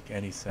doesn't make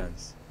any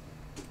sense.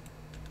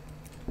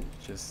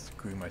 Just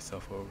screw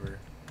myself over.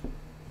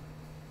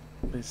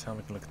 Please tell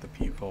me to look at the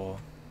peephole.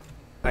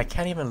 I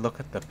can't even look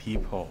at the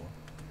peephole.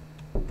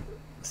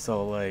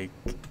 So like,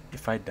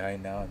 if I die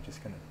now, I'm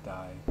just gonna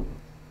die.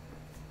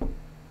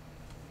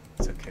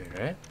 It's okay,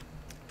 right?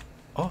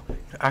 Oh,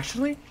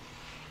 actually?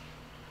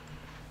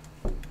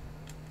 Of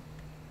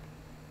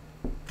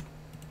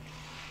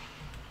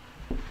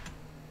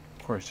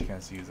course you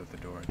can't see who's at the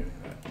door doing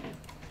that.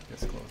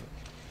 Just close it.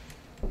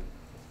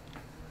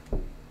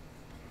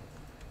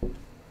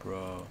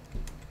 Bro.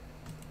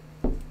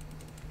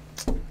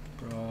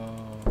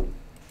 Bro.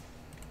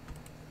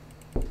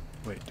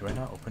 Wait, do I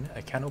not open it?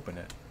 I can't open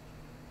it.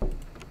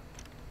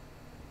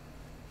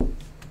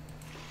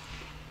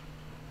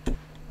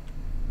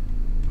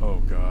 Oh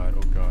god,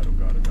 oh god, oh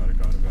god, oh god, oh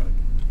god, oh god.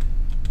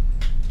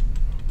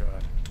 Oh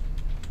god.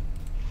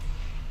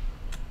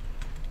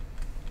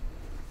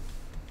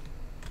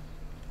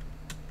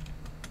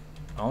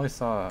 I only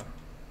saw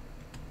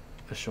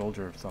the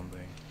shoulder of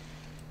something.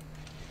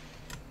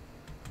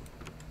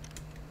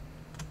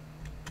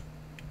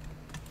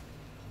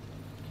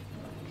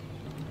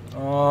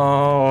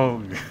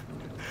 Oh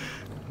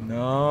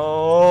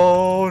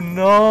no,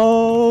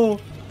 no,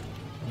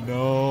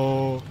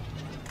 no,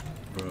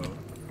 bro.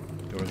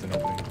 Door isn't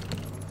opening.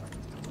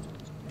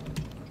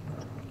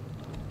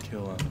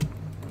 Kill him.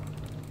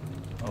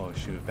 Oh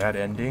shoot, bad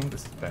ending.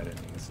 This is bad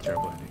ending. This is a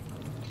terrible ending.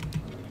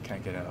 I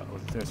can't get out.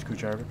 Was there a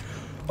screwdriver?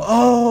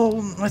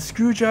 Oh, my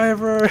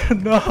screwdriver!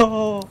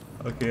 No.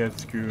 Okay, I'm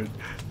screwed.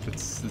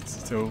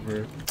 It's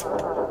over.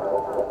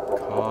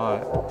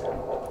 God.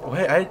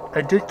 Wait,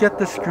 I did get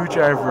the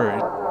screwdriver.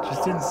 It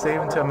just didn't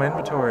save into my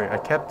inventory. I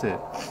kept it.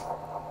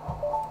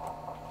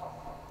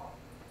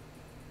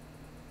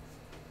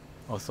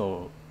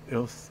 Also, it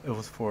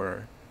was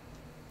for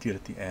get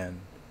at the end.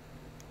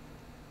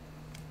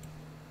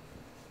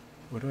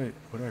 What do I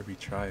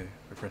retry?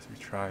 I press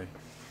retry.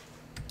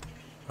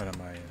 What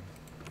am I in?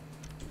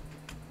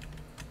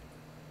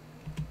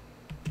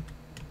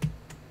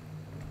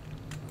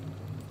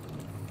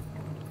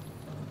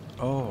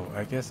 Oh,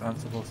 I guess I'm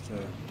supposed to.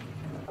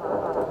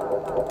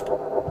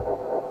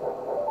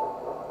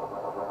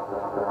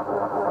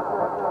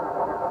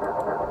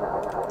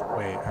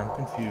 Wait, I'm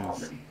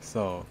confused.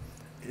 So,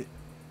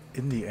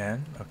 in the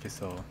end, okay,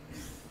 so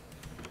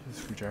there's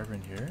a screwdriver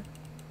in here.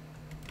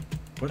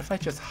 What if I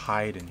just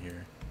hide in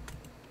here?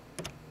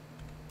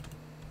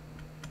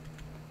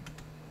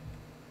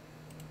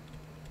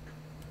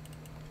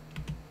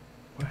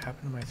 What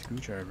happened to my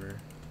screwdriver?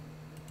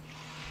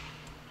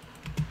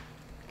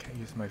 Can't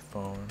use my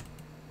phone.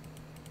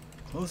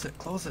 Close it,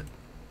 close it.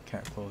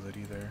 Can't close it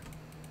either.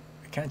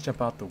 I can't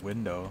jump out the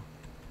window.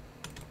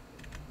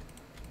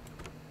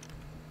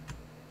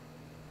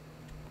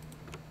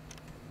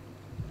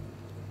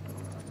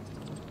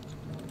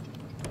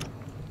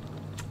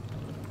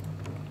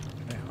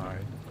 Can I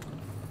hide?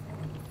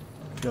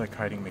 I feel like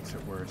hiding makes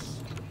it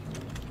worse.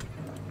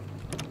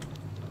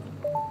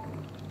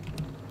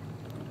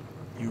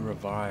 You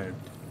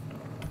revived.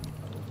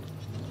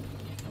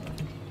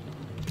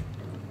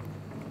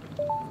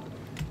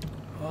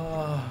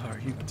 Oh, are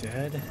you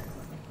dead?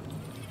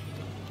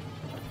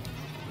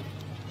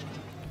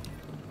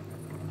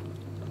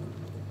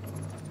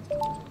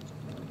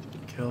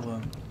 Kill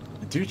him.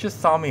 The dude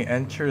just saw me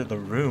enter the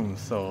room,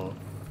 so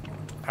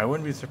I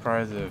wouldn't be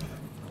surprised if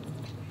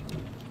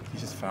he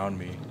just found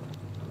me.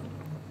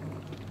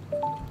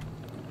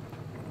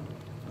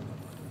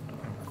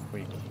 I'm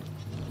quaking.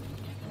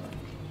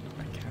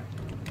 I can't.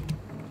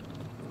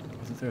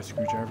 Wasn't there a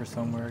screwdriver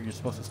somewhere? You're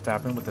supposed to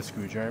stab him with a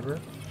screwdriver?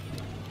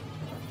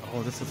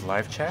 Oh, this is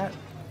live chat?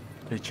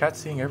 The chat's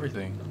seeing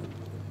everything.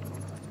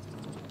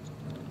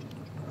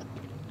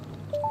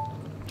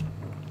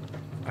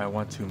 I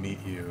want to meet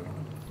you.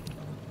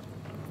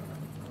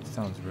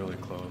 Sounds really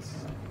close.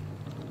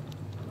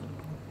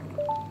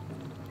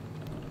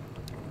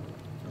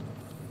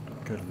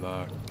 Good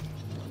luck.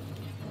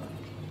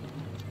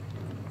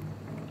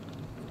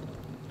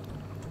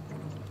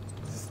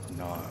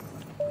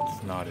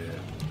 It's not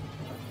it.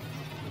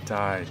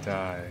 Die,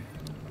 die.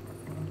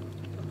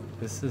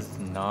 This is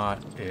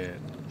not it.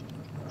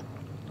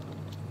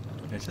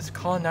 Yeah, just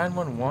call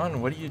 911.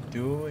 What are you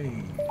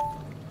doing?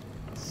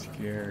 It's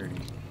scary.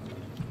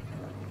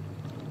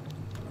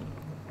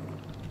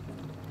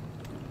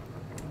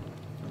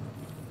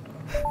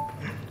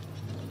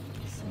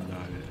 This is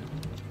not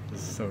it.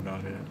 This is so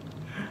not it.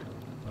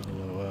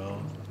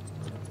 LOL.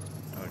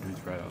 Oh,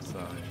 dude's right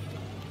outside.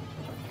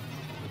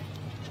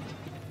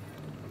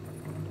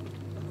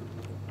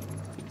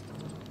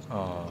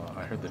 Oh,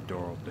 I heard the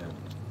door open.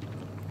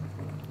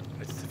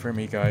 It's for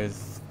me,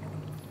 guys.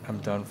 I'm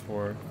done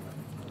for.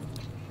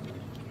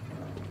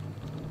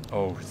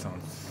 Oh, it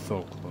sounds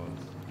so close.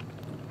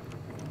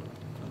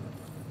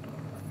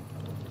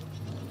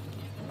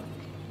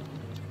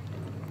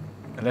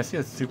 Unless he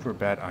has super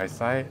bad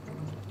eyesight.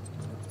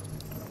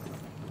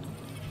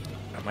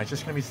 Am I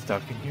just gonna be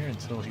stuck in here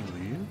until he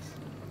leaves?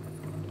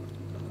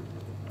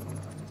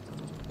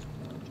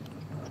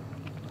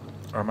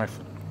 Or am I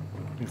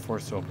being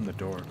forced to open the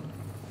door?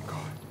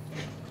 God,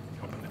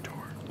 open the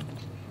door.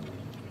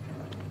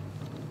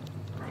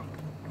 Bro.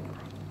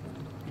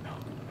 No.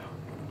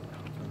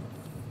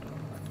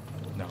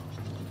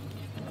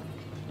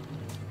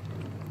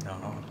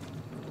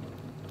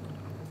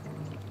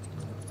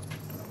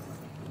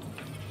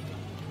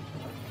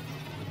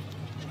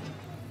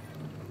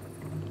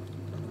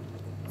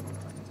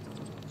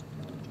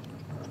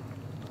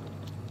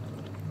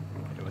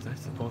 Was I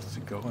supposed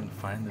to go and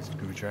find the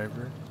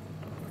screwdriver?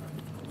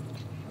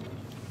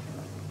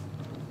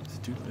 Is this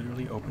dude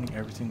literally opening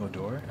every single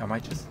door? Am I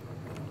just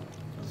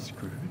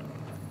screwed?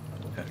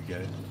 How to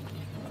get it?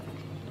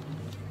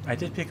 I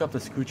did pick up the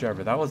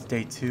screwdriver. That was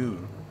day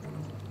 2.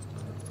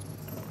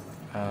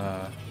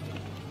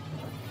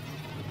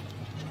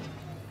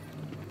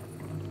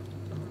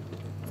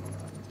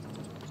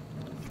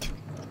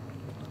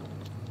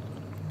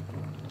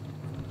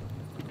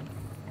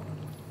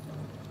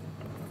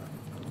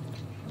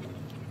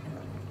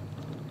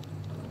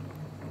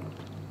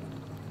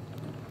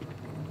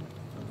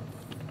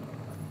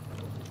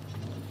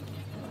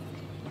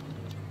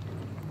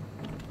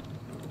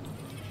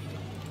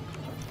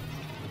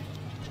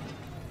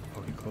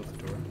 Close the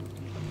door.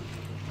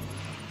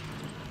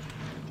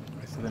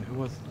 So then who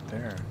was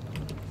there?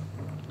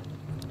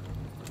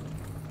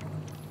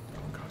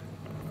 Oh god.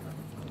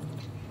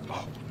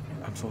 Oh,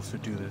 I'm supposed to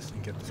do this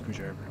and get the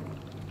screwdriver.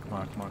 Come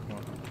on.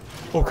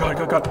 Oh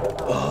god.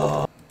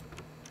 Oh.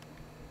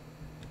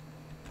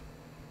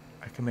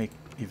 I can make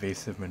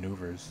evasive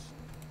maneuvers.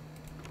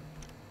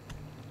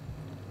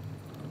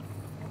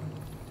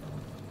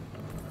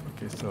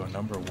 Okay, so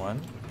number one,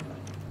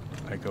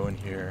 I go in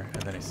here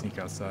and then I sneak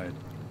outside.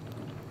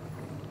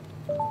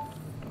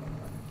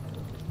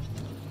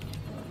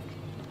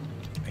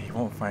 He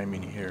won't find me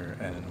in here,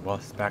 and while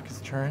his back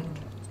is turned,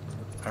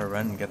 I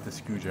run and get the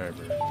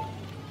screwdriver.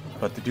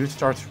 But the dude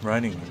starts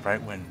running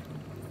right when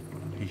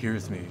he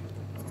hears me.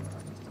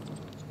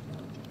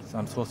 So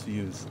I'm supposed to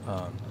use,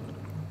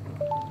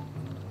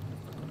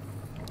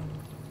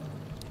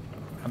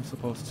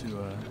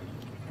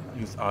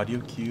 use audio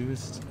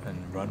cues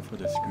and run for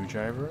the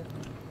screwdriver.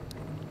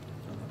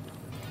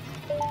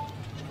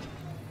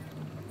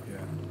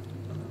 Yeah.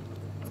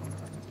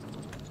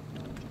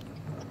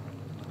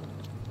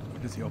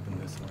 Where does he open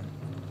this one?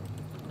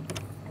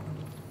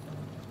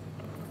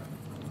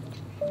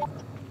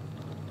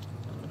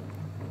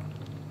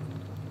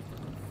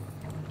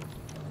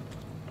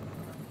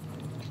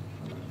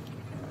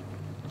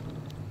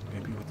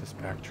 Maybe with this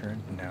back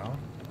turned now?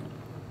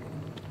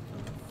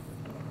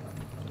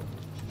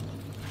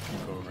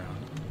 Go around.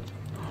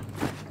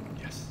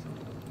 Yes.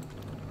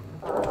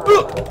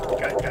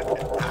 Got it.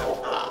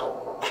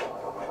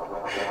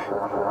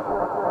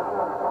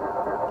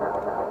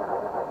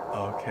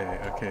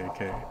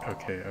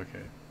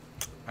 Okay.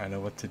 I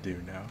know what to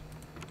do now.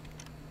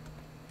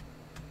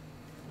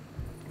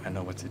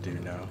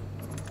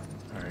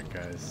 Alright,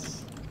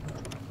 guys.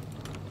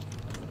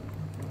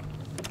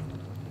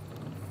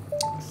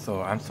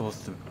 So I'm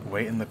supposed to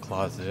wait in the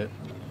closet.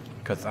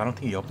 Because I don't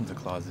think he opens the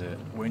closet.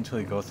 Wait until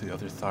he goes to the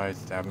other side,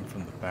 stab him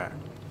from the back.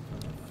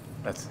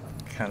 That's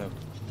kind of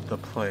the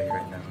play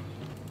right now.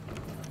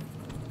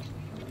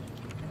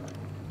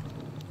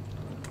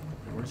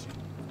 Where's he?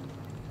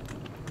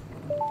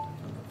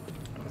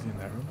 Was he in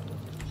that room?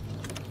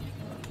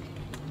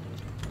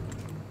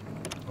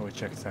 Oh, he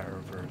checks that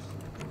reverse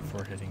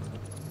before hitting.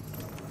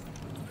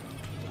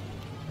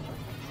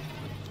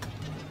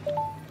 Do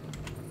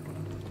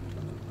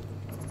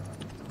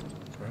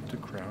I have to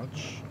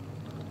crouch?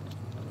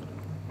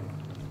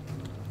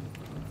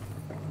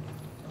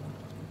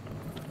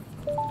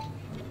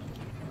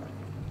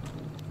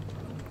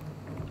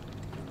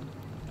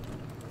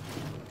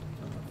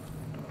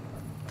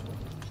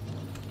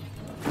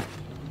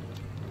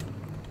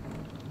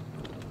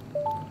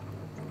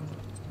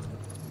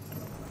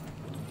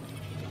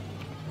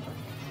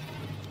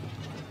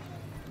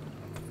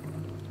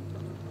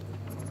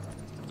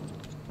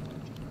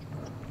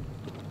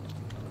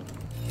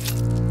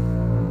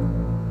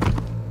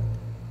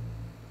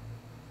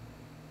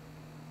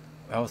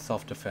 That was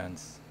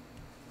self-defense.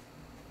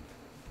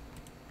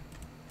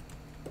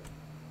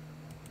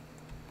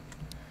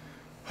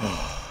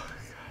 Oh,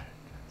 God.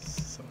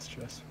 It's so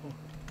stressful.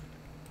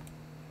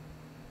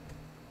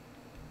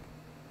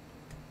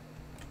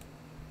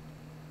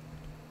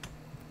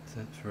 Is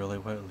that really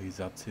what it leads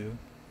up to?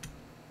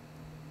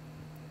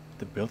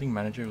 The building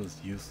manager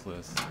was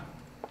useless.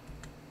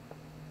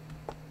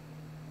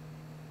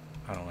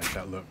 I don't like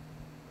that look.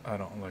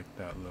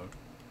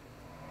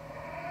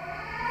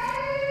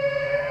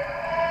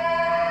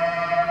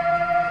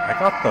 I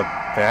got the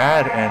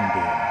bad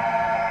ending.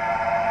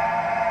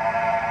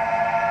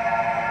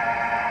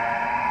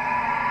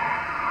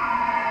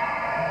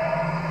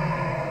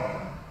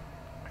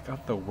 I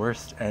got the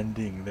worst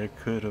ending there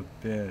could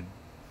have been.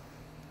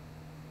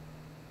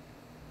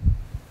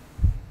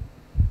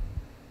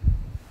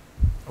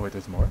 Oh wait,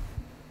 there's more?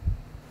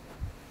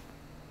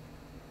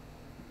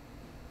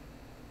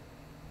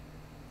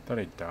 I thought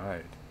I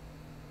died.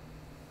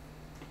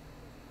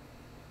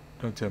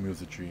 Don't tell me it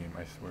was a dream,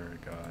 I swear to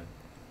God.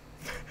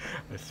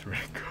 I swear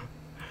to God.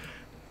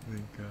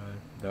 Thank God.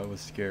 That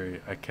was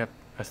scary.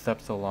 I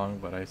slept so long,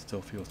 but I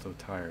still feel so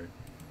tired.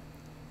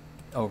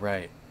 Oh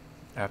right,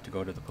 I have to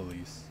go to the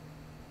police.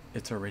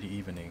 It's already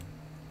evening.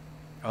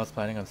 I was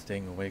planning on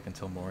staying awake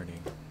until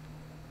morning.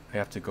 I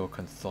have to go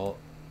consult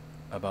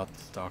about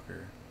the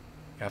stalker.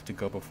 I have to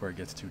go before it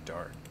gets too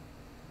dark.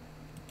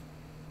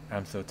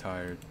 I'm so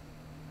tired.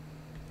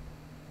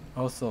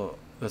 Also,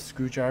 the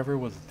screwdriver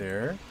was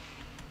there.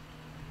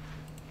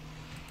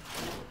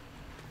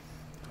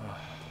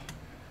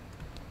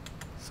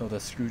 So the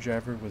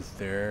screwdriver was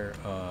there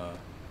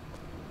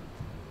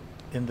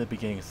in the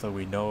beginning, so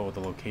we know the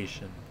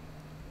location.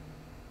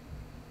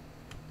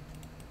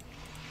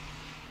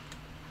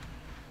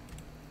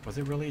 Was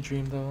it really a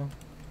dream though?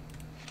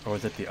 Or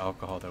was it the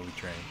alcohol that we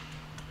drank?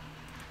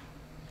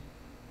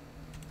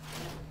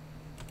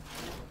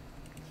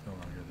 It's no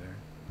longer there.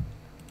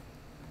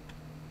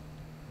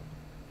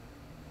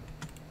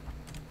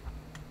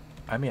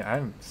 I mean,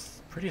 I'm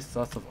pretty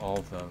sus of all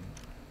of them.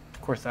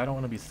 Of course, I don't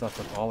want to be sus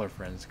of all our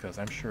friends because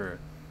I'm sure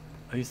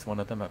at least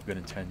one of them have good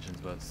intentions,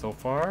 but so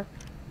far,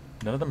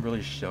 none of them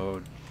really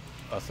showed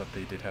us that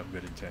they did have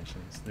good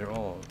intentions. They're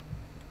all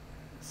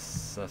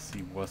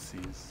sussy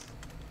wussies.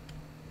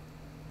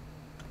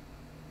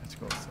 Let's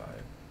go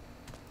outside.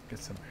 Get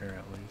some air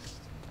at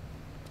least.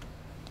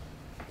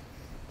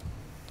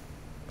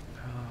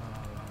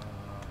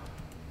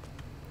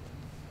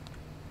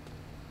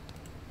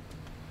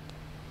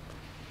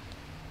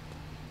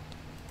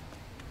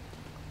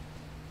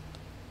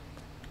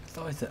 It's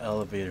always the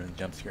elevator when the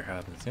jump scare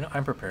happens. You know,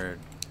 I'm prepared.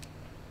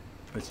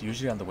 But it's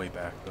usually on the way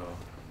back though.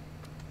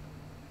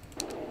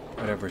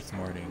 Whatever, it's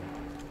morning.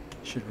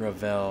 Should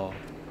revel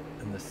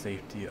in the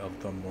safety of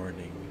the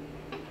morning.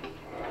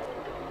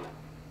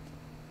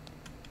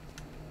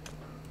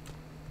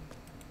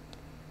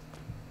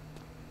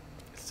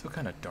 It's still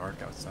kind of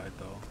dark outside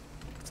though.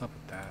 What's up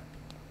with that?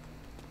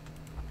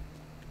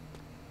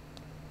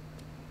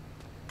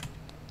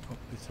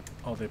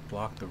 Oh, they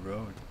blocked the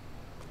road.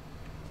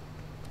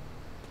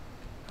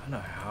 I don't know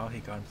how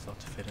he got himself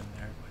to fit in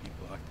there, but he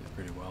blocked it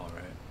pretty well,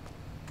 right?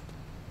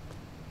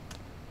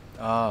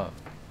 Oh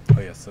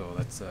yeah, so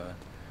let's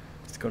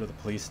go to the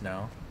police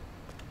now.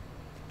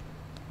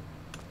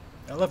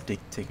 I love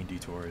taking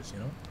detours, you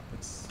know?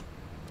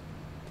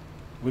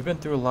 We've been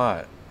through a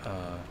lot.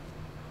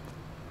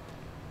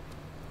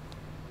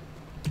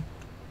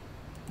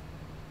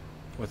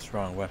 What's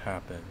wrong? What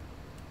happened?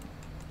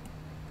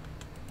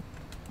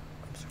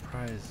 I'm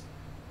surprised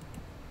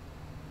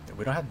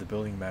we don't have the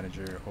building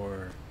manager,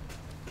 or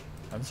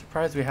I'm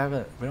surprised we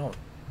don't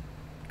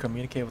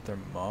communicate with their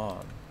mom.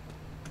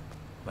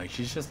 Like,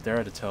 she's just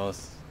there to tell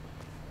us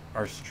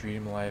our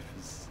stream life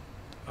is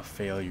a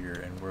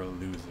failure and we're a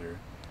loser,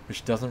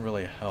 which doesn't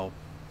really help.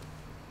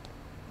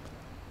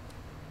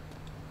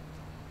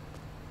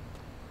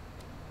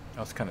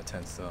 That was kind of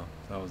tense though.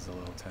 That was a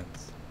little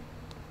tense.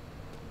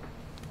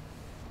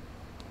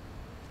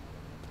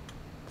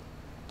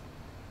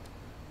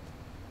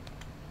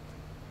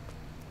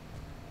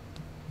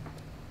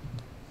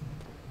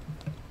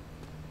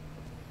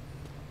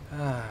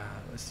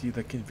 Let's see,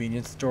 the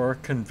convenience store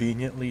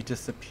conveniently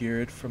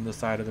disappeared from the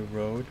side of the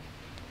road.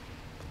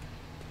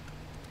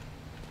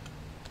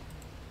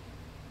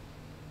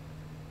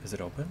 Is it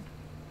open?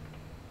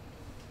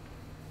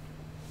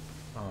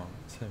 Oh,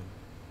 it's him.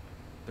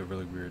 The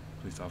really weird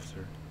police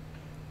officer.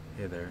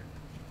 Hey there.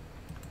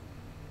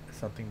 Is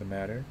something the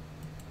matter?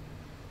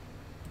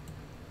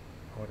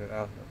 What did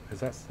I...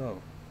 Is that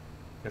so?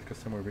 Let's go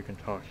somewhere we can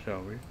talk,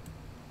 shall we?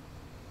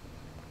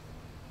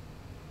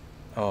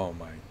 Oh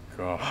my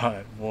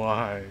god,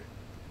 why?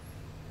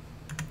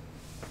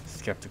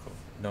 Skeptical.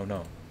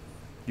 No.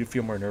 You'd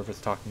feel more nervous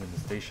talking in the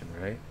station,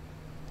 right?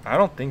 I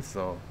don't think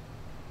so.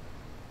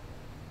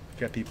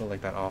 Get people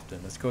like that often.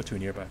 Let's go to a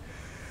nearby.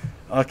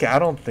 Okay, I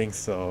don't think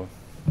so.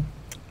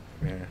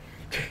 Man.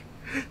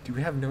 Do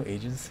we have no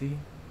agency?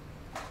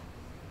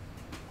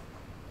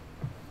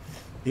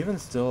 Even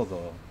still,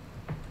 though.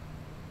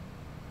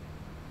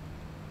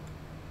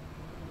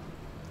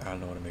 I don't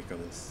know what to make of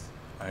this.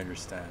 I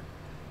understand.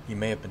 You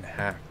may have been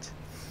hacked.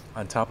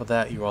 On top of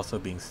that, you're also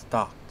being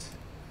stalked.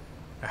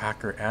 A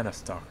hacker and a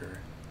stalker.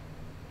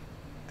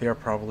 They are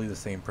probably the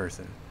same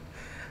person.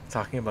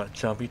 Talking about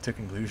jumping to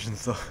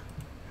conclusions though.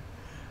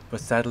 But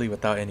sadly,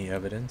 without any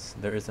evidence,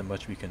 there isn't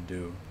much we can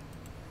do.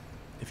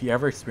 If you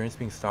ever experience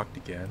being stalked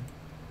again,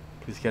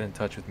 please get in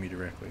touch with me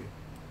directly.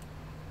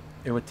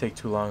 It would take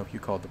too long if you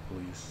called the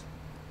police.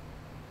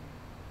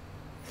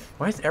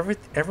 Why is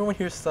everyone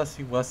here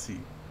sussy wussy?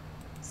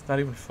 It's not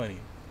even funny.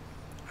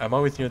 I'm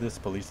always near this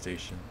police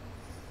station.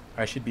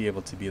 I should be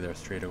able to be there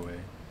straight away.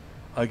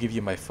 I'll give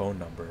you my phone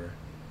number.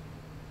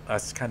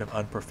 That's kind of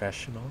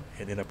unprofessional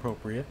and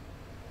inappropriate.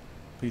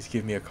 Please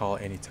give me a call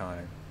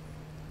anytime.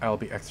 I'll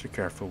be extra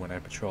careful when I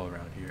patrol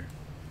around here.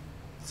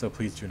 So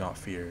please do not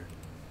fear.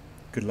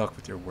 Good luck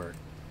with your work.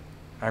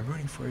 I'm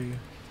rooting for you.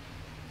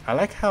 I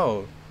like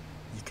how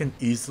you can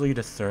easily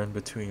discern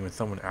between when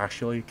someone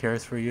actually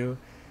cares for you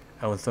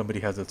and when somebody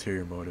has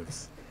ulterior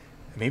motives.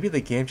 Maybe the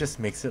game just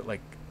makes it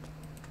like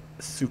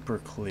super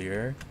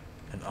clear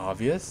and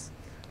obvious,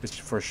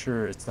 which for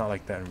sure it's not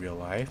like that in real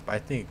life, but I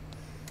think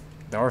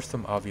there are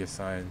some obvious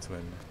signs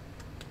when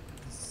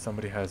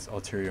somebody has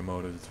ulterior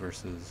motives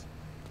versus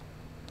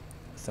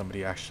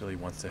somebody actually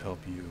wants to help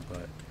you,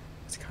 but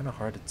it's kind of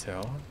hard to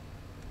tell.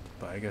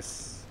 But I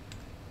guess,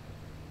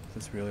 is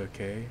this really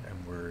okay?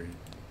 I'm worried.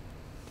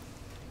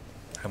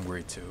 I'm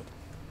worried too.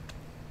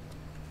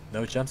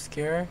 No jump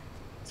scare?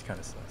 It's kind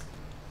of sus.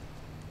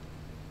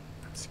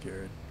 I'm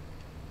scared.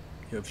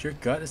 Yo, if your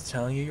gut is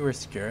telling you were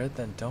scared,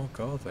 then don't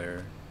go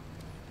there.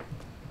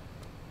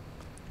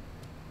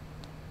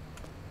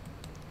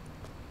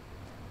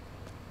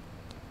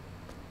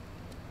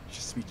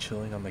 Just be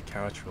chilling on the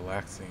couch,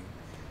 relaxing.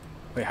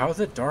 Wait, how is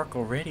it dark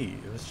already?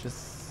 It was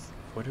just...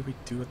 What did we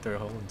do with their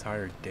whole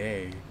entire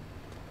day?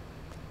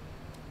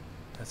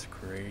 That's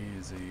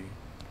crazy.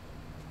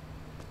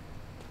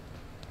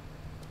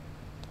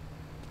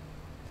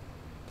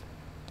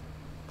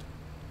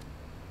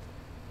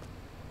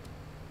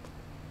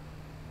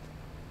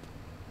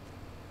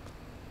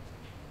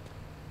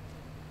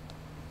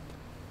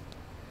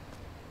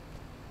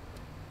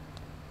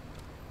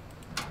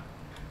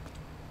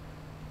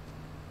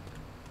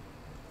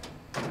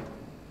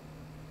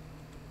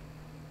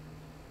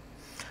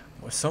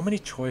 So many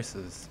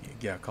choices.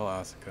 Yeah, call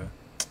Asuka.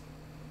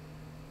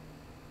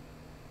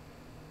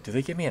 Do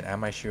they give me an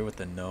am I sure with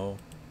the no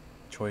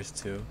choice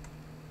too?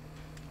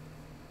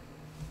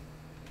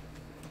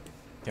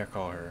 Yeah,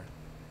 call her.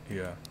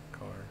 Yeah,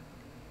 call her.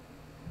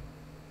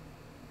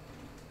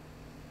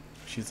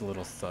 she's a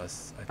little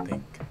sus, I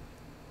think.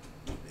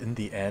 In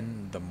the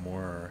end, the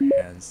more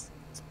hands,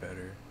 it's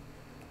better.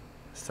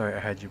 Sorry, I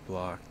had you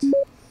blocked.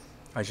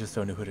 I just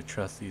don't know who to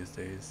trust these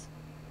days.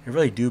 It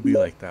really do be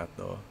like that,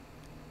 though.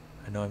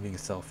 I know I'm being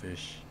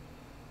selfish.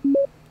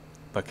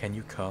 But can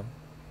you come?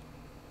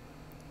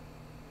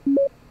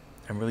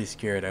 I'm really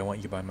scared. I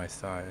want you by my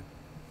side.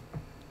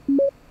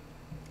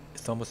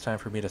 It's almost time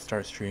for me to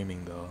start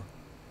streaming, though.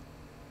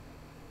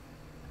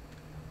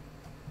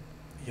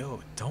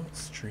 Yo, don't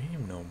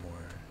stream no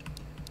more.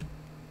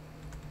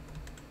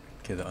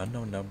 Okay, the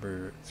unknown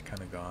number is kind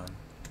of gone.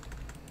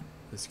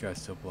 This guy's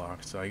still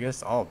blocked, so I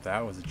guess all of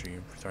that was a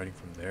dream, starting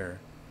from there.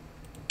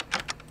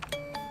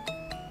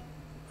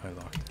 I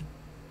locked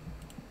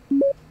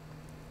it.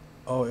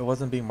 Oh, it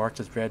wasn't being marked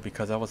as red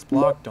because I was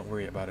blocked. Don't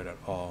worry about it at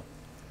all.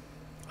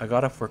 I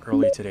got off work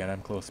early today and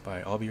I'm close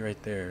by. I'll be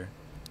right there.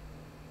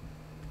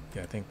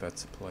 Yeah, I think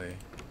that's a play.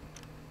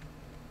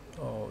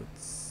 Oh,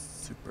 it's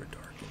super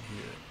dark in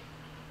here.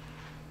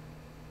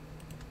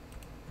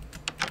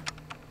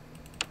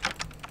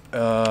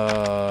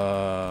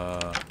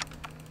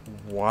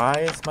 Why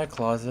is my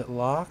closet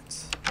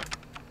locked?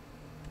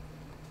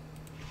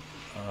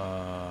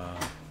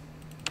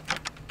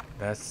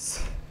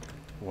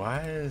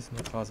 Why is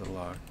my closet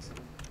locked?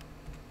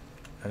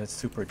 And it's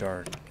super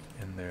dark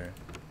in there.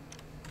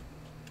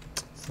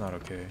 It's not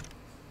okay.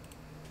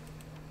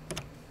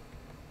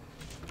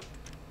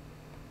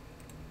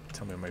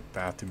 Tell me my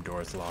bathroom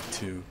door is locked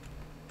too.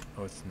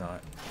 Oh, it's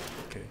not.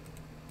 Okay.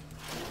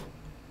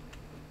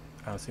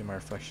 I don't see my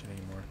reflection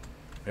anymore.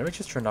 Maybe I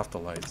just turned off the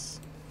lights.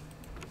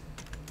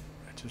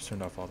 I just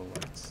turned off all the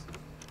lights.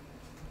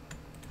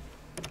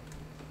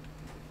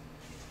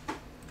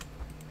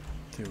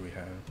 See what we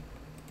have.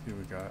 See what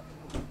we got.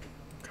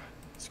 God,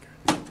 I'm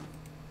scared.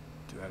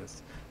 Dude, that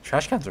is...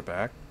 Trash cans are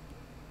back.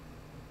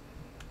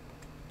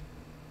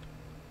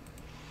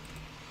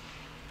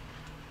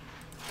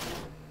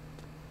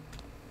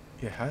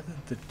 Yeah, how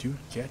did the dude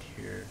get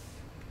here?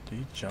 Did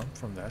he jump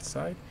from that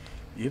side?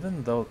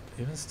 Even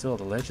still,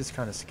 the ledge is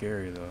kind of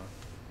scary though.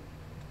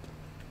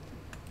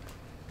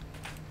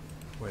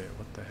 Wait,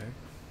 what the heck?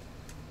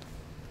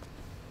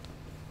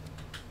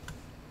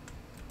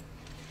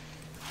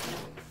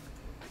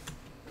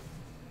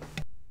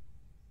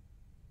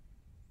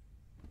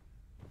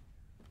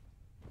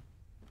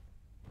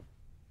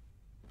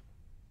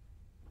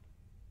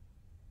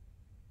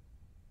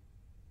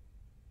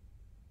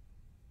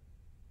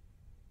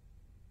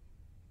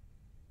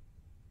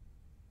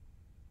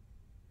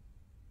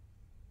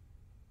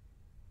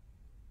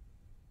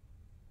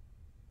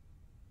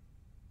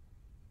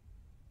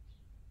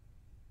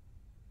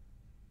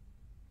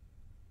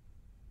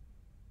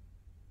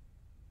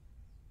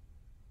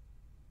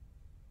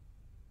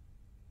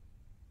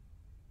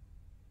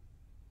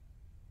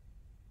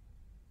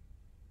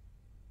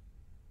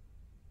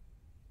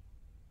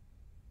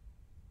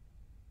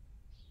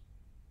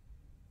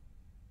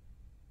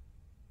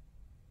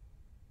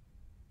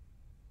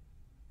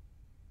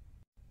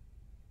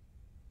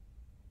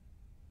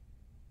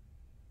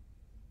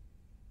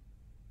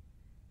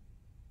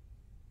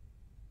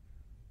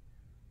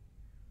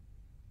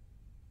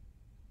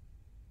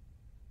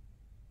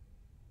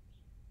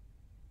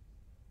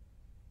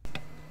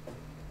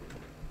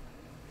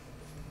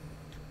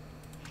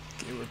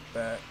 Okay, we're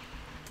back.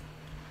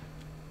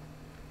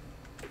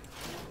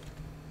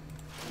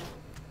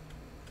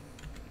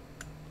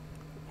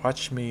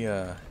 Watch me,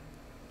 is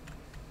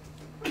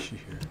she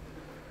here?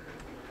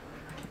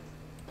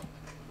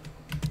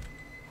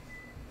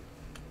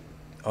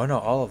 Oh no,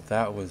 all of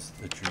that was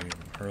the dream.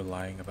 Her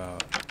lying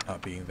about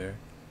not being there.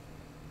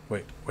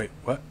 Wait,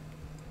 what?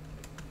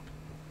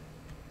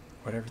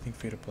 Why'd everything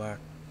fade to black?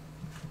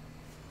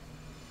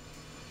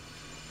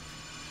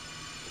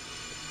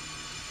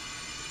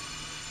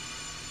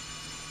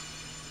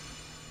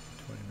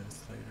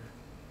 Later.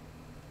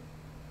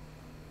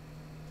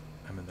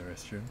 I'm in the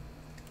restroom.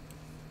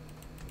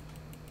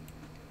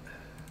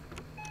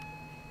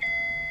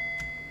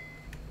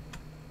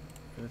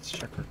 Let's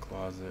check her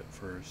closet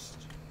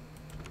first.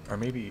 Or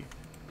maybe...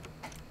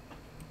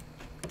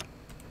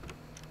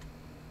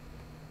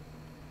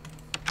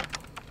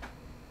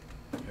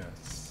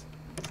 Yes,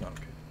 it's not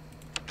okay.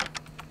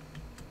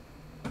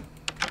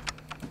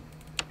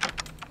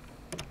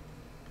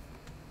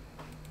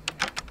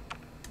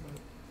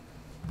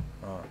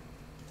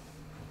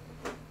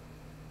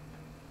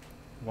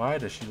 Why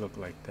does she look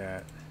like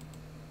that?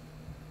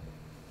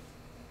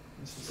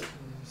 Let's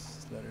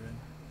just let her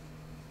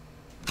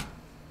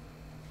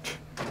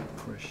in.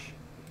 Push.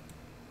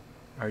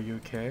 Are you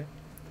okay?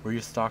 Were you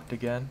stalked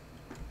again?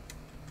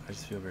 I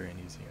just feel very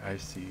uneasy. I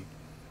see.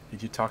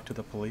 Did you talk to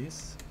the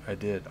police? I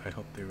did. I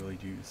hope they really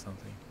do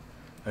something.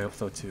 I hope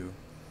so too.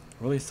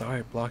 Really sorry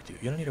I blocked you.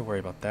 You don't need to worry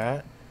about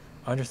that.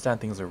 I understand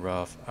things are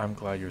rough. I'm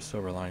glad you're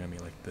still relying on me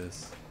like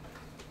this.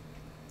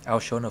 I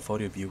was shown a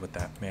photo of you with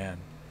that man.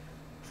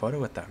 Photo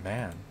with that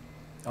man?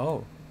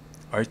 Oh,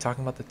 are you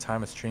talking about the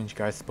time a strange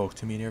guy spoke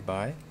to me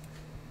nearby?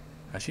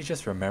 I should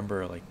just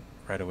remember like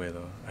right away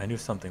though. I knew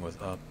something was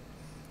up.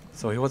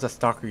 So he was a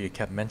stalker you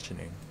kept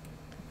mentioning.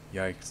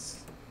 Yikes.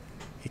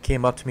 He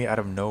came up to me out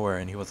of nowhere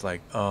and he was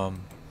like,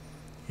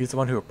 he's the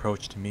one who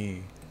approached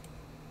me.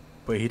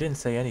 But he didn't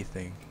say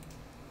anything.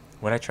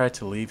 When I tried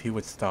to leave, he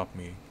would stop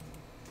me.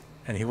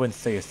 And he wouldn't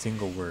say a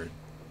single word.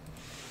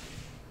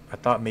 I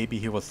thought maybe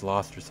he was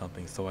lost or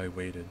something, so I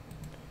waited.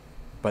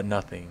 But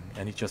nothing,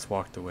 and he just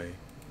walked away.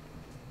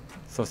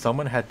 So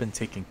someone had been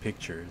taking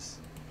pictures.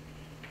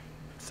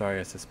 Sorry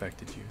I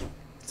suspected you.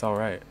 It's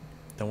alright.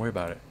 Don't worry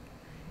about it.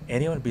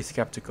 Anyone would be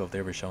skeptical if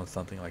they were shown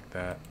something like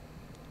that.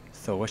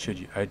 So what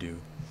should I do?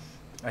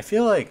 I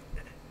feel like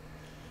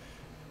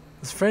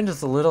this friend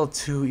is a little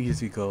too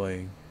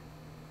easygoing.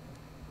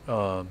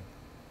 I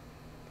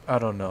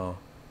don't know.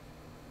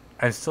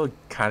 I'm still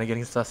kind of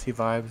getting sussy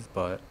vibes,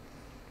 but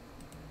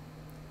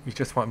you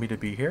just want me to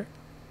be here?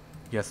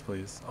 Yes,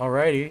 please.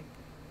 Alrighty.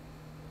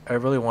 I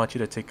really want you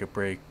to take a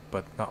break,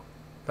 but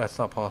that's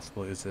not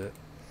possible, is it?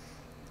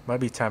 Might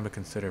be time to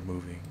consider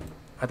moving.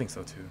 I think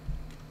so too.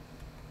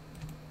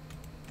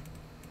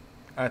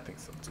 I think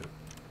so too.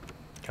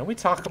 Can we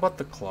talk about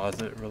the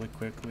closet really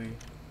quickly?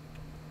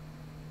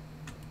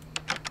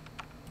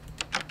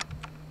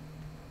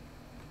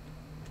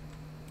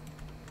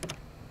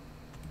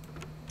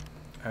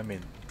 I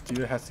mean, dude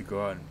has to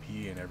go out and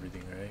pee and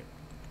everything, right?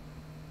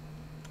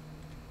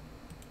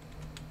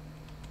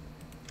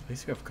 At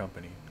least we have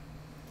company.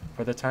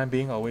 For the time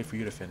being, I'll wait for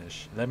you to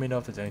finish. Let me know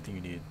if there's anything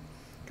you need.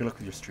 Good luck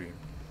with your stream.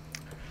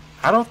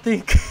 I don't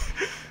think,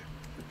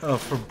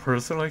 from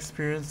personal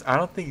experience, I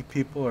don't think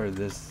people are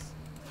this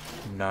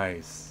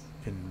nice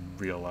in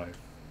real life.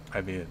 I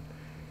mean,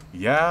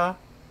 yeah,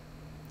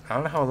 I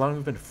don't know how long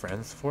we've been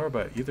friends for,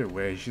 but either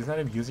way, she's not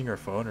even using her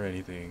phone or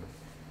anything.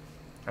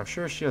 I'm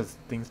sure she has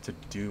things to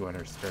do on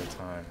her spare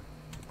time,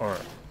 or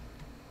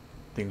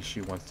things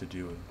she wants to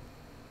do.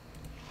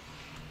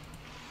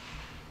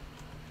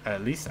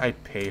 At least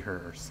I'd pay her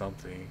or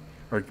something,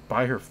 or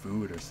buy her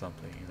food or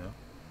something, you know?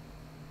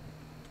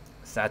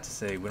 Sad to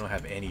say, we don't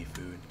have any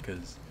food,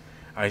 because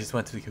I just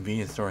went to the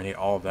convenience store and ate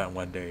all of that in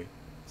one day.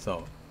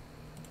 So,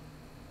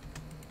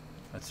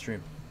 let's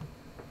stream.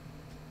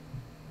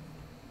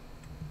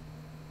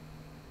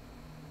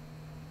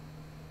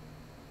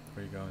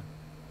 Where are you going?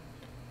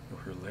 Oh,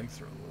 her legs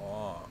are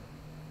long.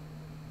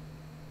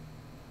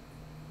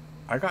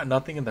 I got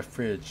nothing in the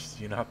fridge,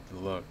 so you don't have to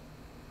look.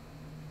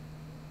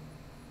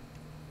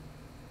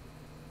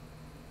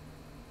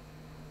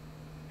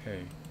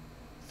 Hey,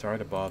 sorry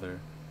to bother.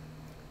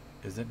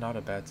 Is it not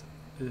a bad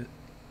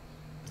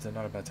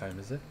time,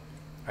 is it?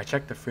 I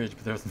checked the fridge,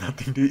 but there was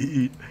nothing to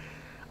eat.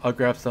 I'll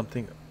grab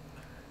something.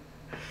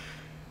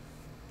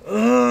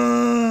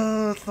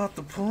 That's not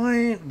the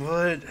point,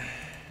 but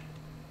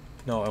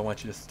no, I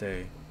want you to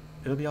stay.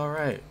 It'll be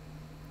alright.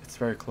 It's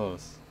very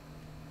close.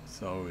 It's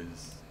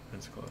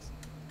close.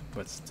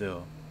 But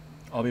still,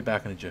 I'll be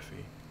back in a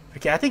jiffy.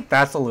 Okay, I think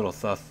that's a little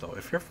sus though.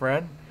 If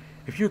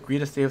you agree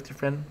to stay with your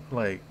friend,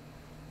 like,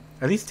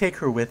 at least take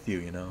her with you,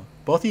 you know?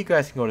 Both of you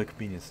guys can go to the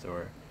convenience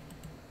store.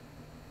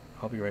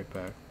 I'll be right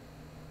back.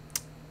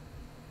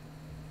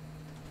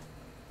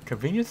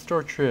 Convenience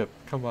store trip.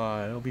 Come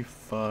on, it'll be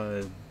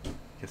fun.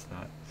 Guess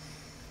not.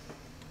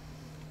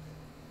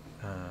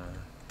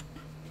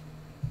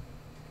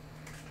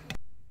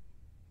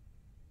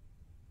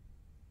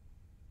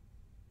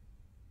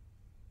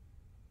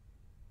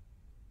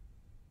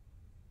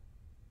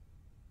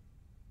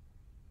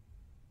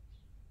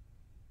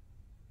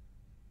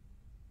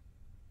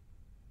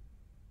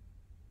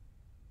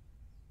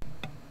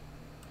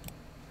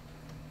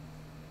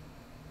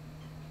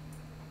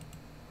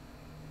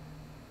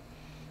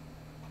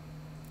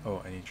 Oh,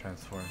 I need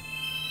transform.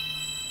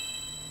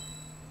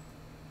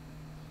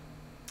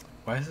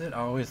 Why is it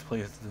always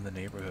places in the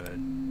neighborhood?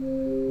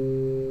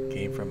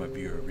 Game from a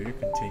viewer. Reader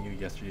continue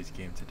yesterday's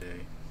game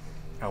today.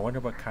 I wonder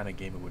what kind of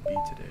game it would be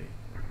today.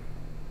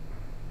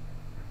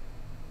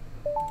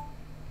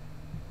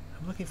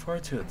 I'm looking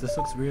forward to it. This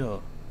looks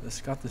real.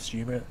 This is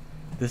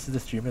the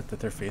streamer that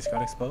their face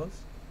got exposed?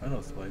 I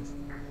know this place.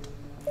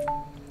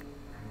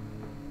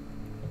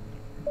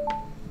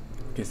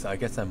 Okay, so I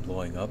guess I'm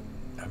blowing up.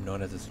 I'm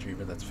known as a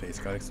streamer that's face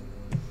got exposed.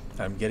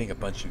 I'm getting a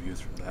bunch of views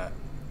from that.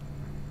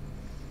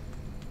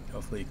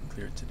 Hopefully you can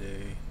clear it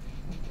today.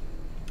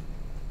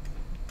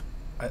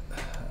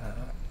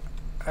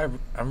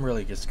 I'm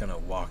really just gonna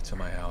walk to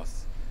my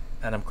house,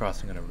 and I'm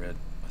crossing on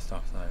a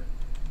stop sign.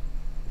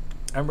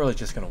 I'm really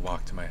just gonna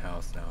walk to my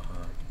house now,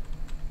 huh?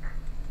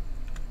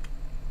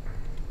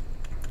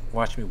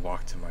 Watch me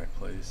walk to my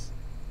place.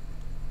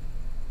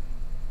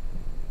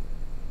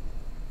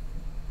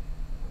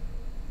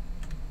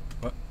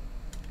 What?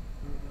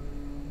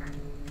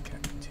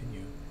 Can't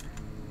continue.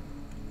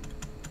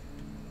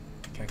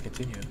 Can't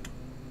continue.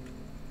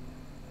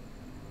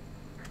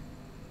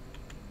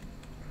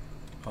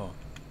 Oh,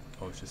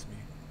 it's just me.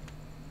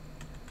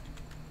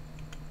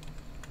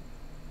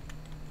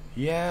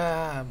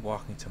 Yeah, I'm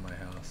walking to my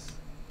house.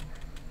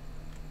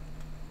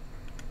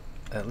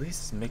 At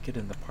least make it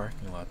in the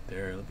parking lot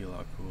there, it'll be a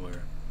lot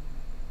cooler.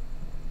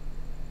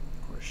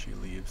 Of course she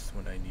leaves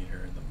when I need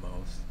her the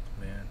most,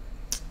 man.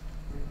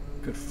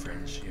 Good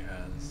friend she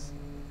has.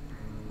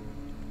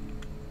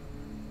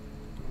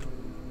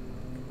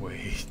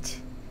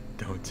 Wait,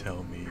 don't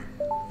tell me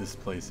this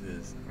place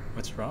is.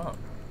 What's wrong?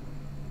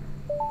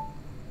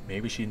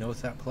 Maybe she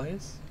knows that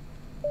place?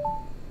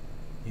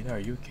 Nina, are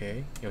you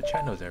okay? Yo,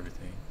 Chat knows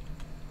everything.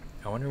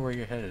 I wonder where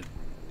you're headed.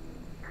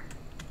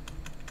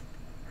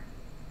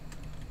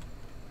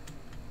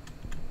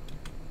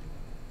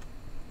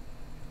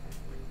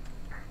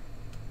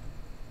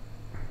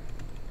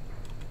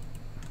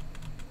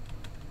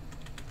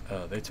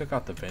 They took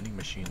out the vending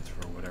machines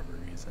for whatever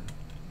reason.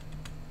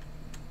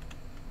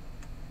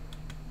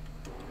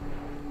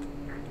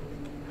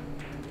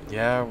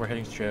 Yeah, we're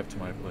heading straight up to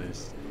my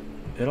place.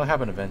 It'll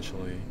happen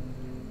eventually.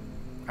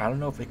 I don't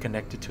know if it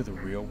connected to the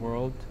real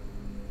world.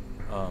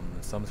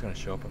 Someone's gonna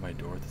show up at my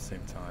door at the same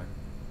time.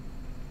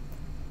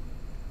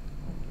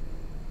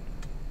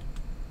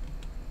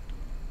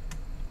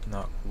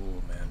 Not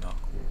cool, man, not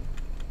cool.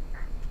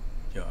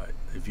 Yo,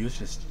 the views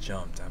just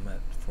jumped. I'm at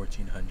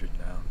 1400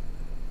 now.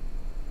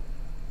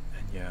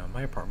 And yeah,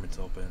 my apartment's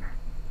open.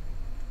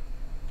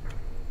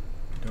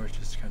 The door's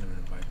just kind of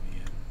invited me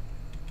in.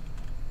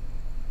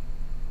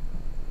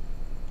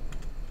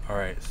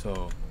 Alright,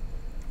 so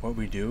what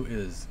we do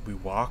is we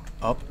walk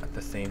up at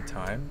the same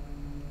time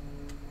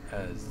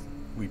as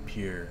we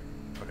peer,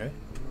 okay?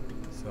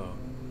 So,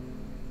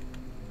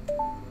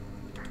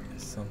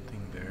 is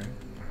something there?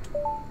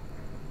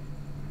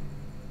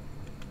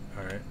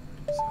 Alright,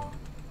 so.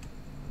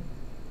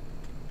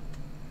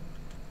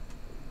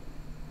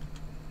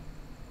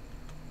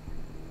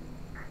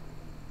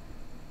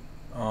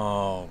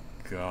 Oh,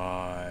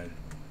 God.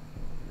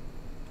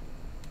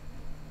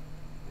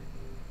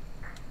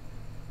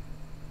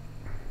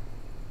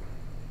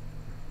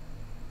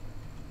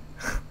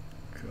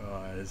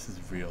 God, this is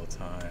real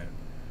time.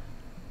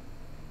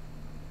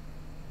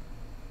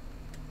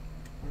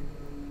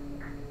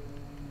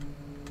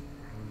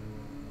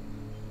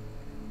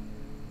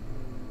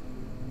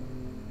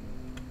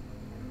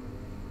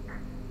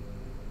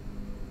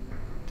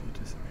 Dude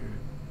disappeared.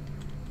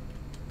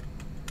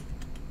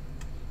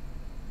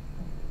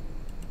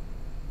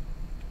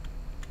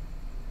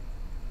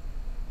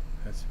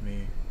 That's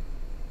me.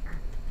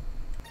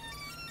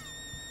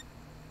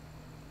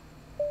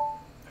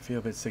 I feel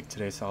a bit sick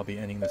today, so I'll be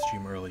ending the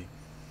stream early.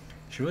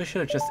 She really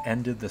should have just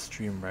ended the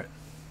stream right.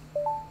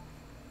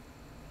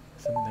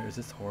 Something there. Is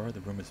this horror? The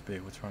room is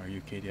big. What's wrong? Are you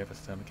okay? Do you have a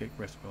stomachache?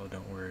 Rest well,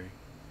 don't worry.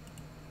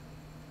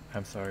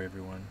 I'm sorry,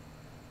 everyone.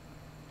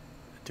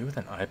 A dude with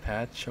an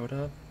iPad showed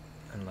up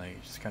and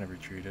like just kind of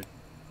retreated.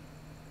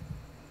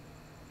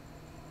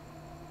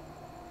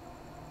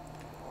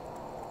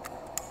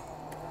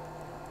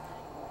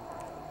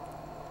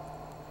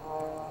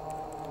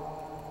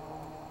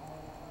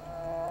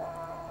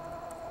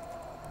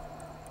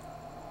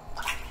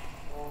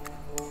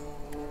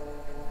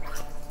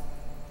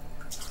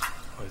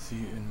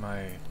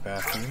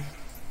 Bathroom?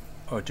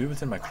 Oh, dude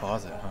was in my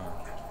closet,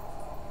 huh?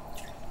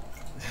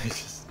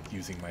 He's just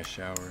using my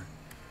shower.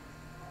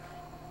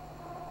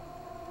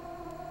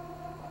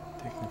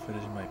 Taking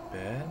footage in my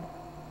bed?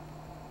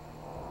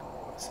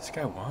 What's this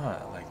guy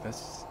want? Like,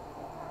 this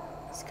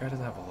guy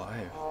doesn't have a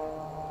life.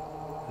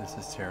 This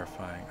is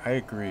terrifying. I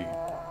agree.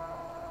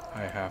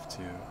 I have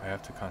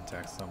to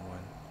contact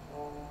someone.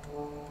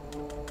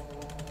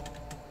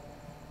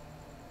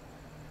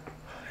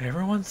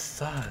 Everyone's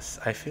sus.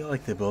 I feel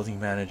like the building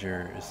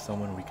manager is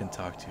someone we can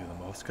talk to the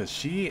most, because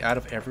she, out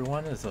of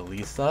everyone, is the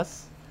least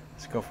sus.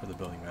 Let's go for the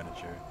building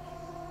manager.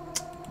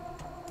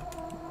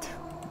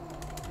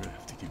 You're gonna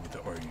have to give me the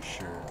 "are you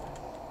sure?"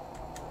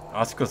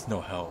 Asuka's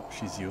no help.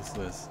 She's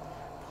useless.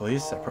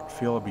 Police, I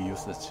feel, will be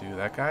useless too.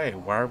 That guy,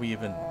 why are we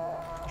even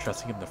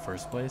trusting him in the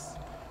first place?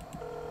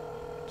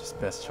 Just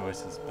best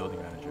choice is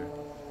building manager.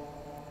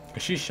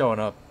 Because she's showing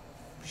up.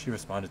 She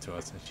responded to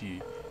us, and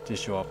she did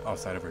show up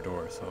outside of her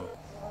door, so.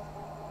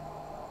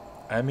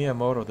 I'm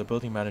Miyamoto, the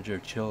building manager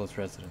of Chilla's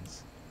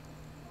residence.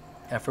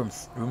 And from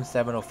room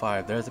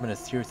 705, there has been a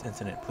serious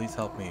incident. Please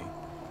help me.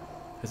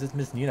 This is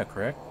Miss Nina,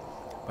 correct?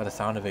 By the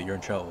sound of it, you're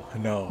in trouble.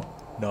 No,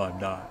 I'm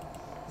not.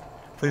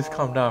 Please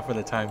calm down for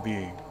the time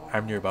being.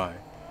 I'm nearby.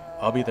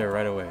 I'll be there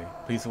right away.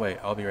 Please wait,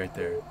 I'll be right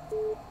there.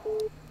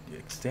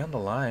 Stay on the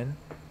line.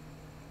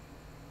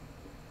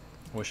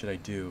 What should I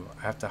do?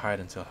 I have to hide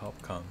until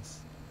help comes.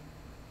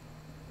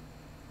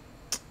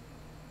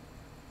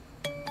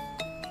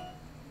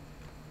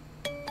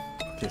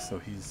 Okay, so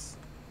he's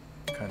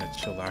kind of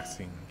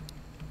chillaxing.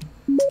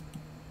 Did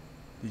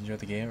you enjoy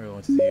the game? I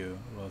want to see you.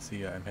 Well, see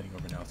ya. I'm heading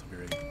over now, so be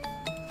ready.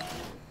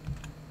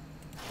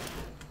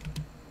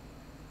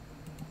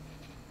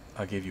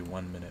 I'll give you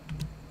 1 minute.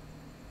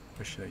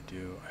 What should I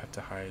do? I have to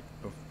hide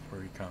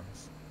before he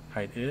comes.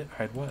 Hide it?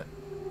 Hide what?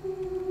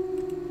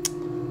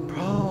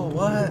 Bro,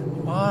 what?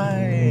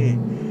 Why?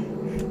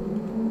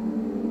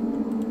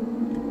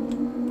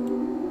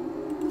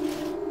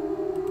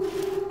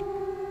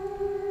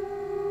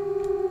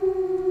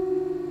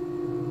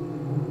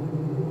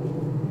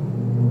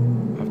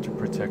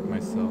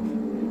 Myself.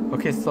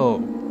 Okay, so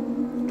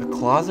the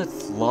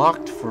closet's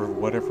locked for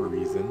whatever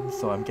reason,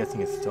 so I'm guessing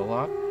it's still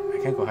locked. I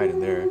can't go hide in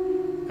there.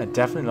 And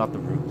definitely not the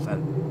rooms.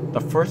 And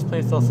the first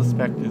place they'll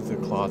suspect is the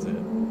closet.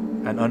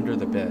 And under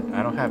the bed.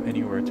 I don't have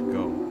anywhere to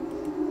go.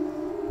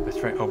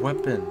 That's right, a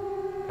weapon.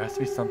 There has to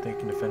be something I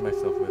can defend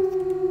myself with.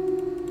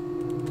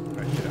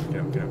 Alright, get out,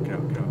 get out, get out, get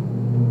out, get out.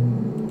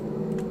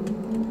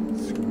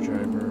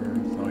 Screwdriver,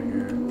 it's not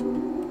here.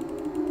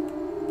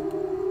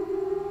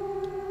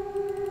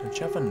 Don't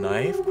you have a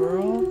knife,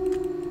 girl?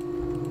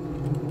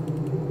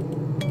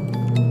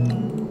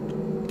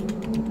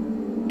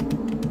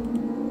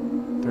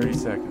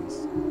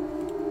 Seconds.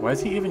 Why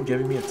is he even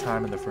giving me a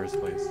time in the first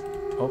place?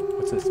 Oh,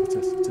 what's this? What's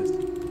this? What's this?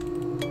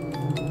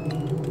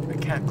 I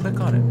can't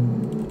click on it.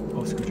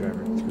 Oh,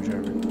 screwdriver.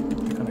 Screwdriver.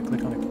 Click on it.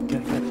 Click on it.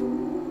 Get it. Get it.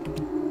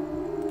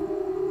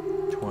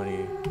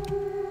 20.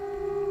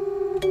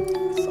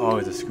 It's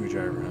always a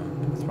screwdriver,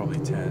 huh? It's probably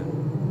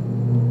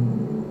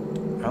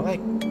 10. I like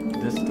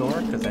this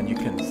door because then you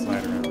can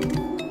slide around.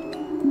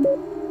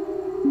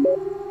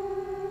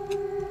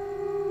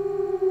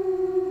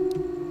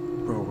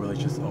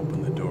 Just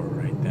open the door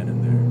right then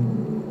and there.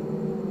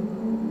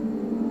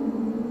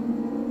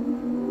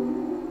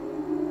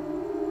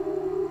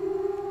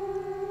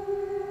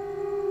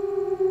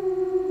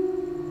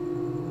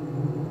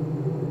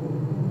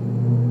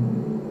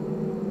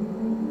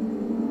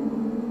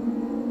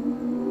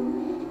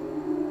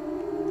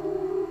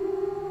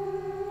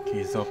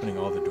 He's opening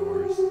all the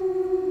doors.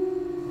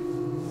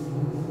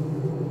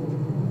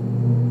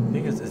 The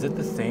thing is it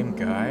the same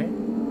guy?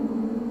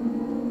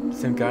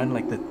 Same guy in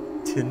like the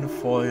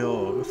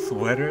tinfoil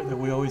sweater that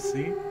we always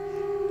see?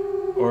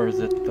 Or is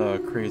it the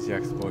crazy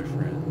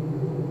ex-boyfriend?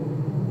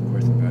 Of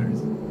course it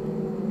matters.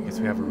 I guess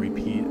we have a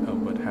repeat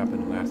of what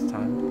happened last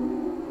time.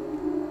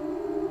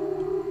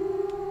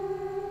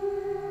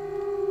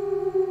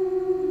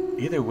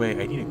 Either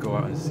way, I need to go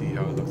out and see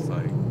how it looks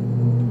like.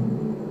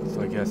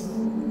 So I guess...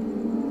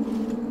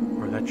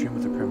 Or that dream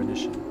was a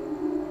premonition.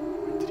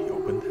 Wait, did he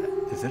open that?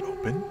 Is it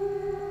open?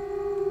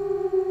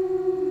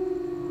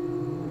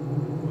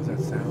 What was that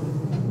sound?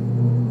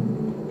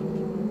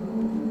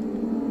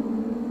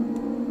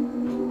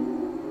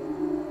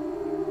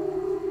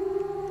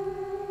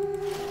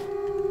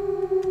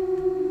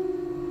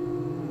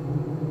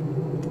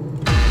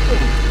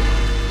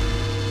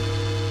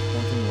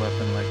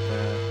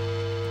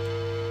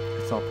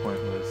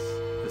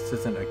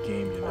 Isn't a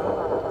game, you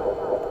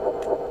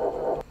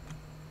know.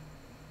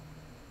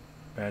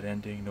 Bad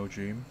ending, no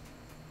dream.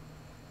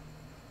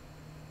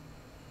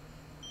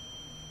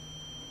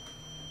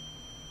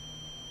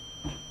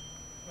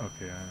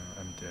 Okay,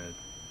 I'm dead.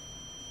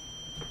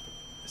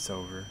 It's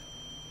over.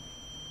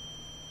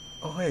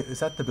 Oh wait, is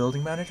that the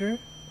building manager?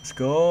 Let's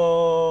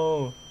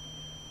go!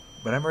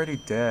 But I'm already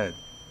dead.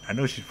 I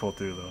know she'd pull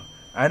through though.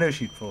 I know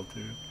she'd pull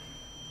through.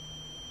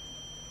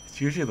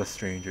 It's usually the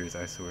strangers,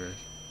 I swear.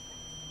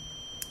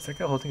 Is that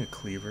guy holding a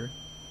cleaver?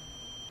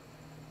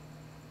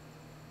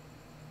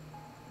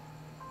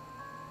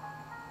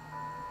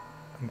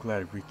 I'm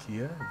glad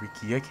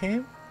Rikia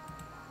came?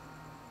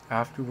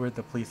 Afterward,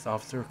 the police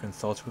officer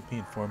consults with me,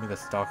 informing the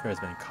stalker has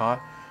been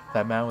caught.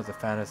 That man was a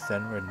fan of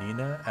Senra and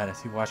Nina, and as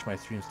he watched my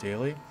streams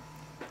daily,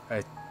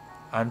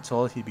 I'm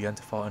told he began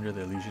to fall under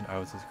the illusion I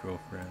was his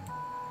girlfriend.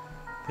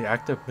 The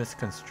act of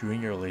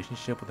misconstruing your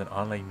relationship with an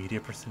online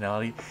media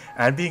personality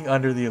and being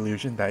under the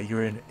illusion that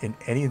you're in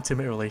any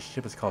intimate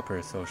relationship is called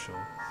parasocial.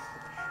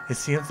 It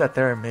seems that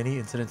there are many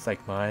incidents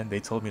like mine. They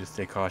told me to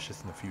stay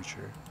cautious in the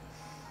future.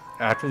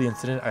 After the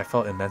incident, I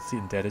felt immensely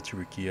indebted to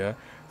Rikia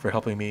for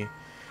helping me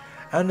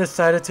and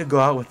decided to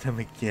go out with him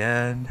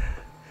again.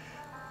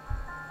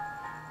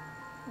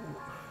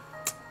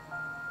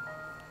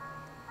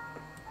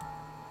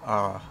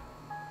 I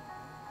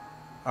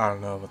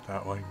don't know about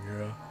that one,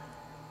 girl.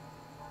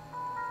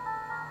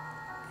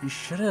 You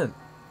shouldn't,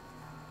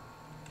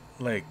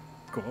 like,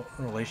 go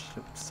in a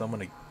relationship with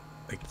someone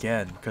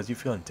again because you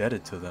feel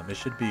indebted to them. It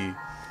should be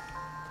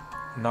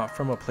not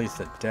from a place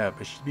of debt.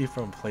 It should be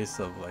from a place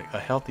of, like, a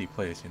healthy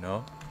place, you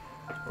know?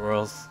 Or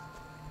else,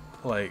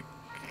 like,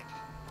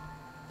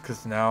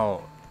 because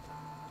now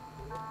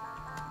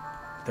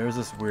there's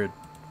this weird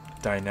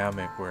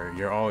dynamic where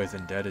you're always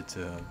indebted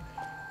to him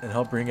and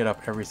he'll bring it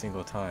up every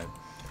single time.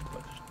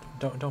 But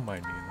don't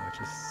mind me,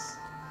 though.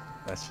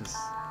 That's just...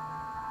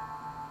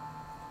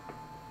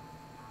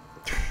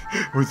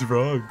 What's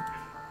wrong?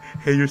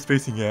 Hey, you're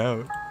spacing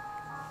out.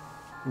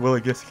 Well, I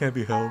guess it can't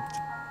be helped.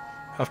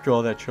 After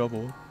all that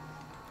trouble.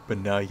 But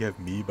now you have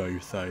me by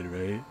your side,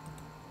 right?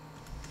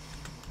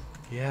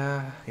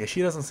 Yeah,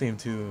 she doesn't seem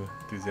too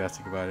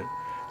enthusiastic about it.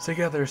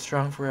 Together,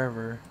 strong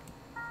forever.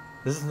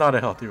 This is not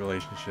a healthy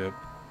relationship.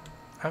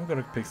 I'm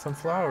gonna pick some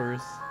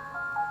flowers.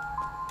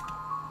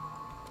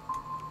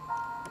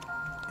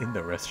 In the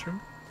restroom?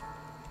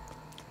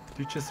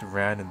 Dude just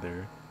ran in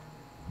there.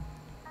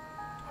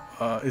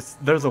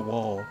 There's a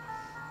wall.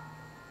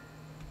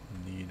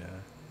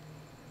 Nina.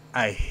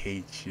 I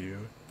hate you.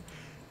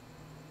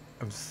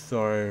 I'm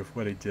sorry if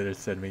what I did or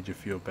said made you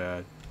feel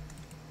bad.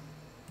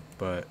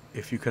 But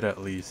if you could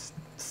at least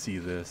see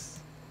this.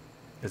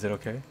 Is it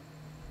okay?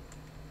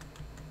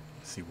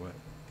 See what?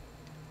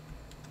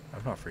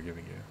 I'm not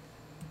forgiving you.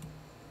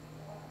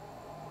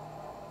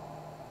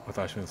 I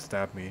thought she was gonna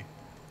stab me.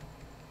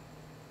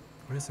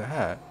 What is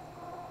that?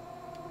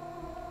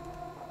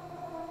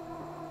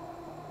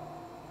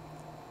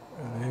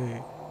 Are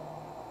they...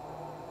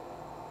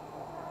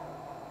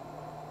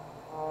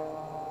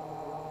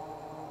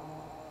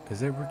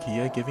 Is it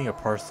Rukia giving a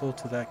parcel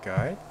to that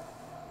guy?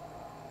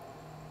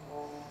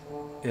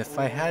 If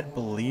I had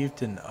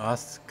believed in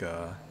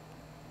Asuka...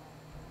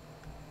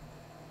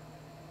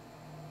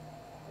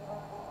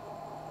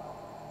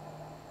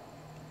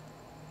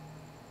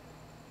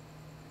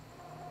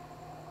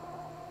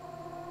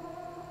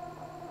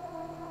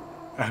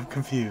 I'm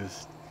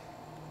confused.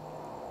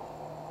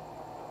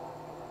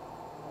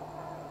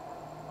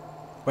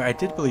 Wait, I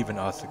did believe in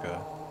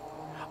Asuka.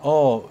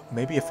 Oh,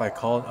 maybe if I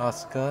called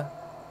Asuka?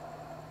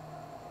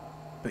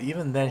 But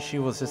even then, she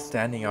was just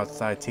standing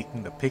outside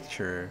taking the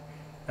picture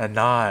and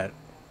not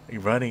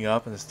running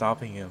up and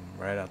stopping him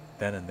right out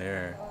then and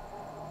there.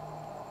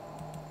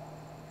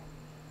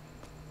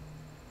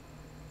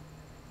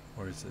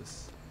 Where is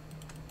this?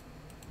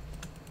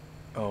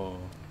 Oh.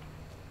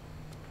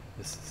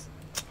 This is...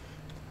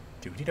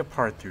 Do we need a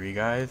part 3,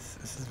 guys?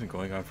 This has been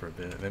going on for a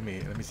bit. Let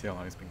me see how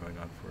long it's been going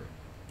on for.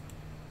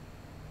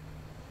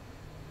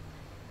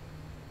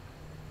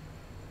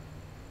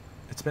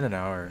 It's been an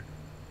hour.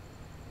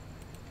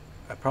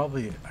 I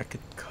could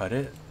cut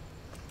it,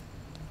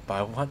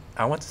 but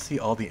I want to see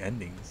all the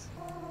endings.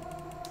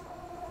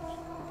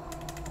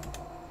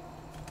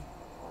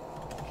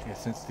 Okay,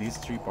 since these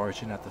three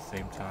barge in at the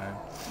same time,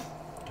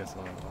 I guess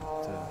I'll have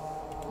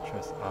to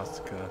trust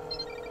Asuka.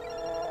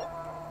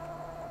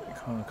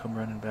 Come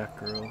running back,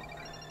 girl.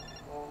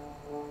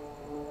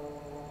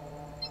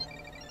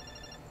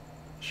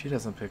 She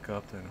doesn't pick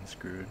up, then I'm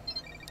screwed.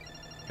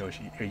 Yo,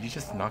 are you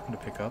just not gonna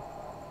pick up?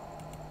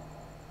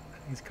 I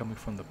think he's coming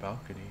from the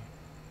balcony.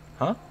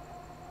 Huh?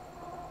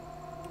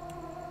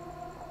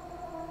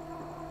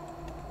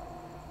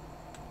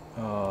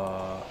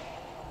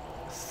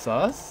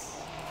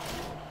 Sus?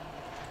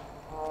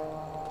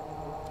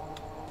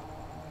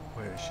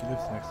 Wait, she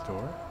lives next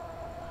door?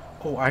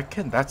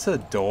 Oh, that's a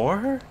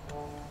door?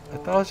 I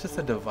thought it was just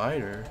a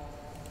divider.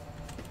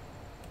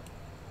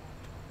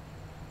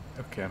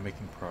 Okay, I'm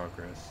making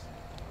progress.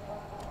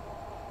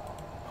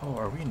 Oh,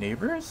 are we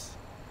neighbors?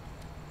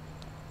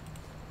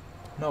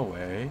 No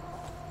way.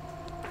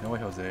 No way,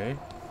 Jose.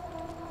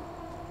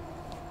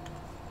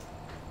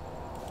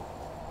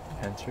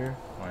 Enter?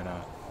 Why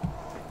not?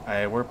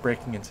 We're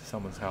breaking into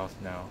someone's house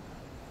now.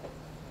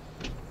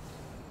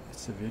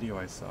 It's a video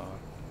I saw.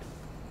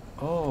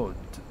 Oh,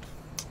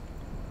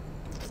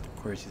 of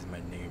course she's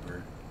my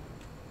neighbor.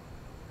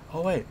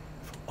 Oh wait,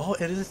 oh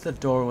it is the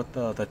door with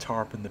the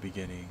tarp in the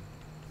beginning.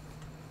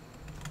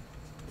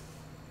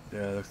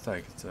 Yeah, it looks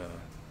like it's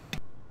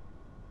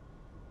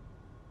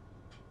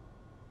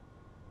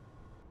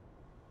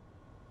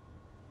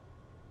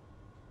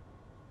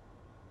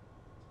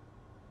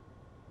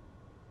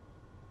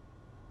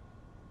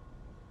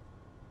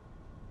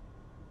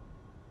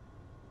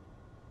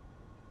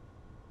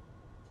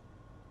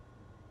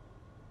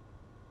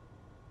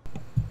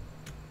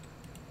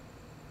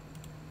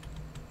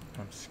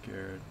I'm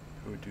scared.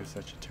 Who would do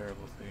such a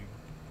terrible thing?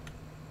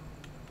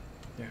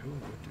 Yeah, who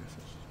would do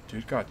such...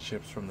 Dude got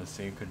chips from the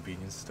same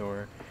convenience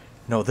store.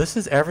 No, this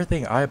is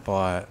everything I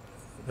bought.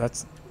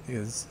 This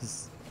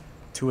is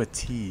to a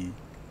T.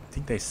 I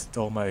think they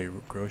stole my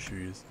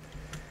groceries.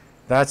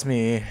 That's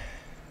me.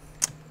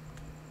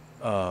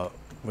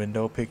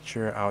 Window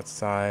picture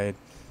outside.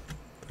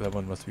 That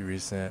one must be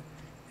recent.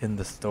 In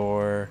the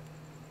store.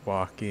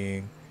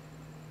 Walking.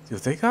 Dude,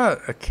 they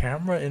got a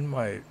camera in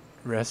my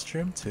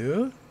restroom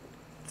too?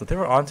 So they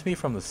were onto me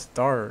from the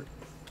start.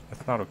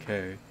 That's not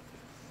okay.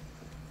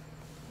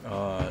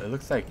 It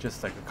looks like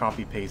just like a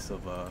copy paste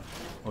of what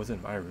was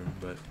in my room,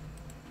 but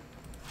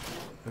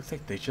looks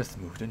like they just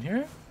moved in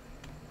here,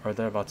 or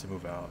they're about to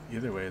move out.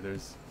 Either way,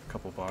 there's a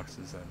couple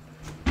boxes,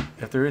 and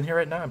if they're in here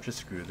right now, I'm just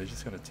screwed. They're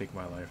just gonna take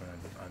my life,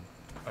 and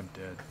I'm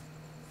dead.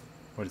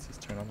 What is this?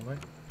 Turn on the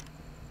light.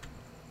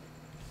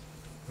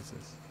 What's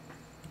this?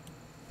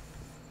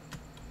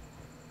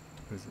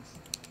 What is this?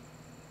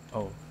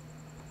 Oh.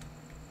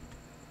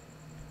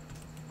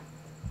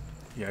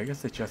 Yeah, I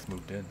guess they just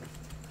moved in.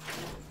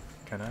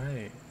 Can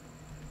I...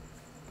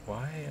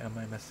 Why am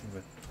I messing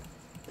with...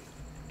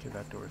 Okay,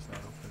 that door's not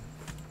open.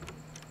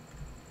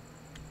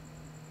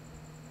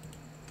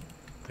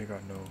 They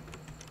got no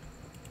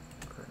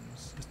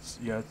curtains. It's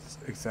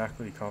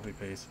exactly copy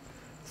paste.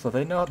 So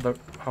they know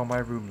how my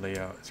room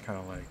layout is kind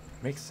of like.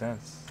 Makes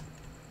sense.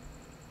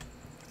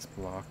 It's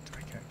blocked.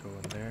 I can't go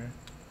in there.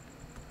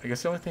 I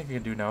guess the only thing I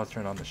can do now is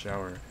turn on the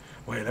shower.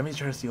 Wait, let me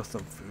try to steal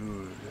some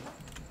food.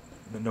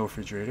 No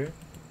refrigerator?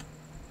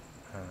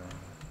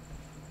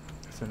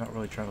 Guess they're not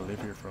really trying to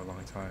live here for a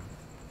long time.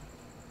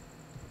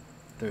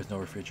 There's no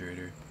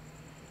refrigerator.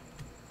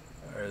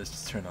 Alright, let's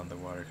just turn on the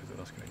water, because what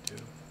else can I do?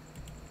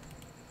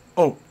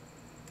 Oh!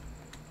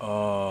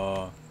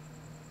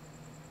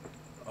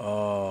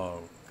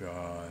 Oh,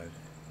 God.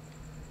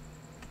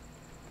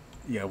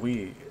 Yeah,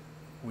 we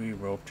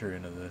roped her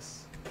into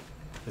this.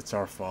 It's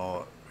our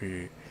fault.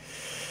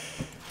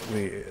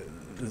 Wait,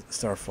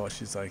 Starfall,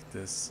 she's like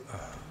this.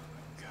 Oh,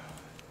 God.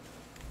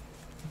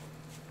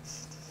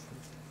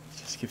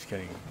 She just keeps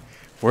getting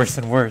worse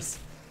and worse.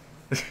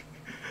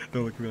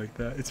 Don't look at me like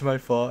that. It's my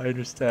fault, I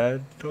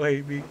understand. Don't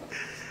hate me.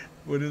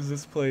 What is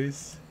this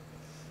place?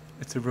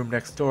 It's a room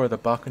next door. The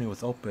balcony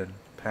was open.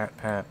 Pat,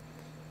 pat.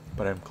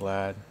 But I'm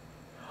glad.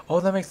 Oh,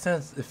 that makes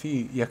sense. If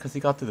he... Yeah, because he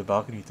got through the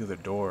balcony through the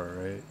door,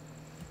 right?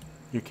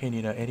 You're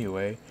Kenina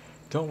anyway.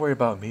 Don't worry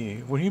about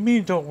me. What do you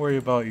mean, don't worry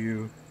about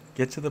you?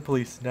 Get to the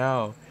police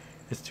now.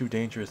 It's too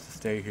dangerous to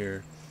stay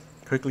here.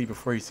 Quickly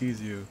before he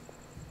sees you.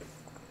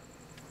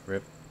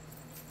 Rip.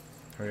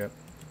 Hurry up.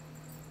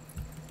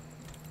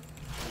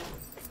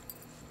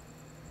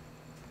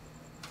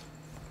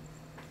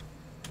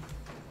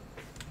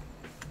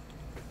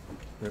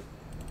 Rip.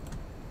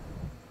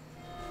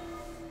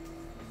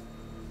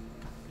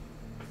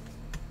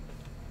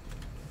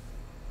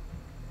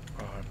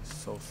 Oh, I'm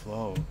so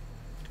slow.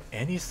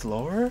 Any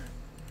slower?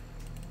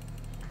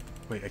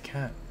 Wait, I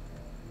can't.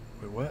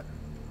 Wait, what?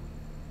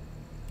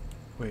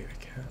 Wait, I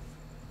can't.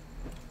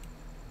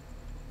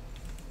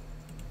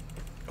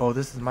 Oh,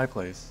 this is my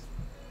place.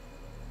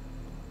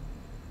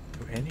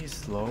 Go any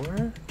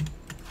slower?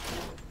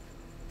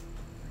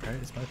 Right,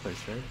 it's my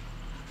place, right?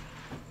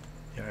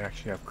 Yeah, I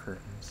actually have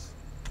curtains.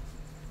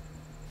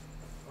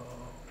 Oh.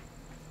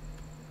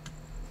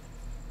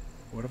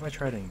 What if I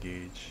try to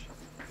engage?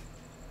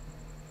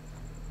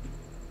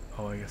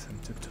 Oh, I guess I'm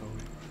tiptoeing.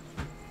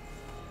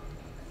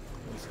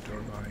 Close the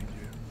door behind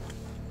you.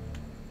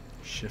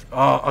 Shift.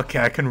 Oh, okay,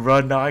 I can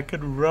run now. I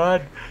can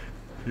run.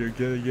 You're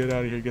gonna get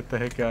out of here. Get the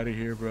heck out of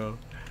here, bro.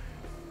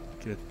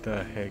 Get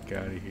the heck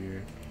out of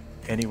here.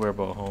 Anywhere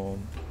but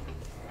home.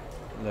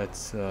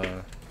 Let's,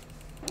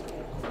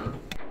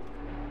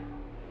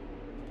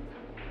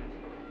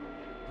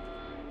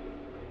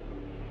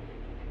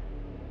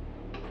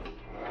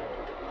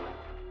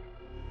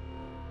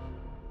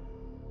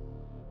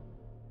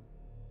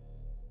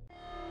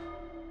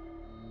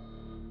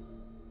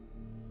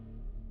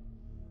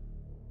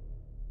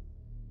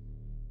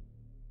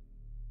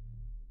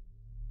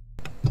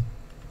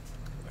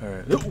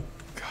 Alright. Oh,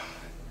 God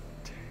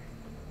dang.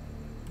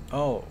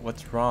 Oh,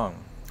 what's wrong?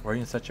 Why are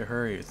you in such a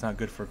hurry? It's not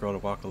good for a girl to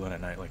walk alone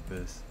at night like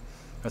this.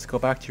 Let's go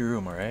back to your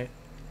room, alright?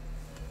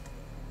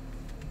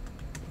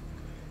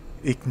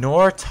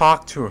 Ignore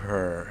talk to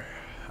her.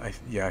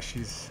 Yeah,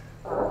 she's...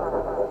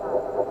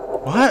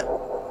 What?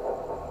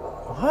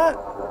 What?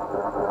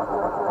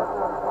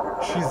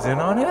 She's in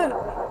on it?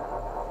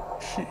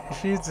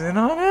 She's in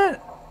on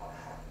it?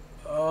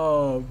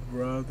 Oh,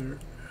 brother.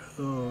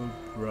 Oh,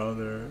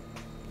 brother.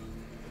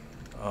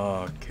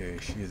 Okay,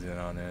 she's in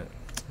on it.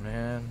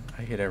 Man,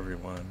 I hate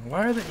everyone.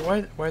 Why is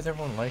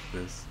everyone like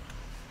this?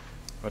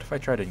 What if I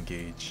try to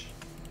engage?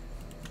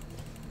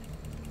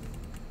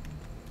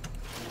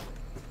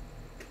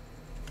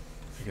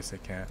 I guess I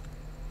can't.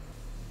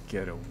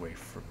 Get away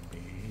from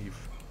me, you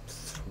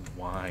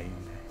swine.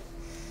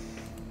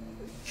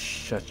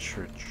 Shut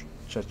your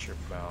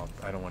mouth.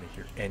 I don't want to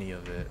hear any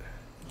of it.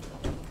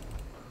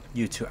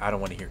 You too, I don't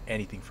want to hear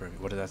anything from you.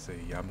 What did that say?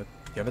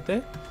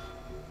 Yamate?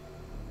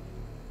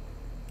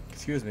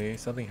 Excuse me,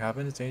 something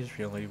happened? It's dangerous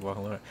for you to walk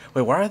alone.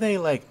 Wait, why are they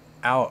like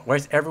out? Why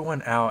is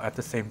everyone out at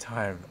the same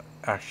time,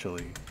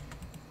 actually?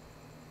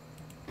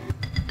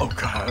 Oh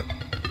god.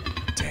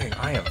 Dang,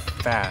 I am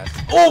fast.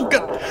 Oh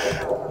god!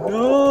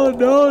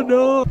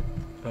 No.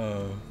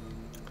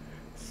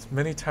 As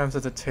many times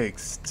as it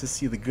takes to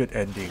see the good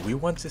ending. We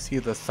want to see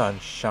the sun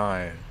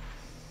shine.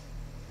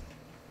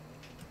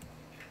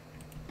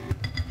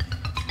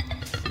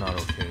 It's not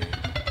okay.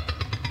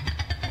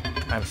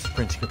 I'm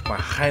sprinting with my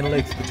hind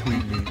legs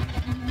between me.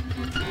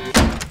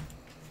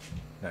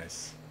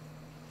 Nice.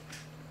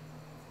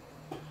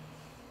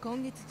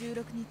 今月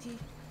16日、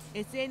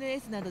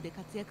SNS などで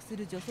活躍す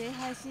る女性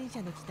配信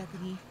者の自宅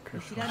に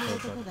見知らぬ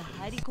男が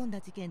入り込ん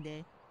だ事件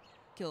で、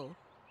今日、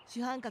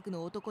主犯格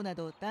の男な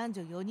ど男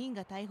女4人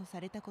が逮捕さ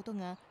れたこと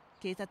が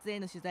警察へ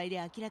の取材で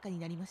明らかに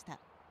なりました。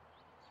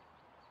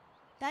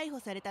逮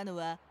捕されたの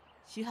は、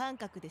主犯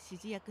格で指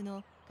示役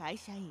の会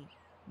社員、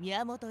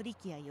宮本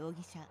力也容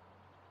疑者。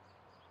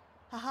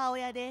母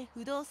親で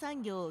不動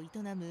産業を営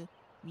む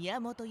宮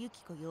本由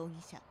紀子容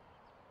疑者。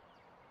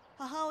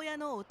母親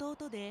の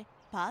弟で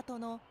パート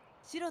の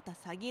白田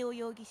詐欺夫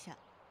容疑者。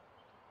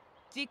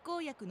実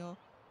行役の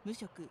無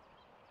職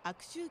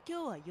悪臭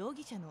共和容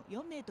疑者の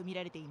4名とみ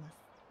られています。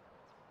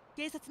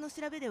警察の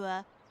調べで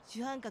は、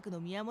主犯格の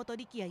宮本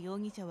力也容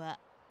疑者は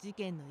事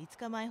件の5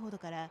日前ほど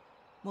から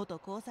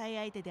元交際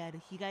相手である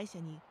被害者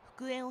に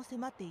復縁を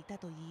迫っていた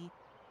といい、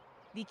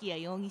力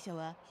也容疑者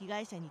は被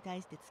害者に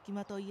対して付き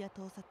まといや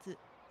盗撮、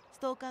ス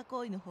トーカー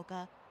行為のほ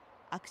か、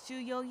悪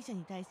臭容疑者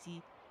に対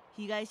し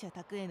被害者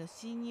宅への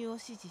侵入を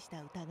指示し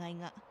た疑い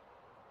が、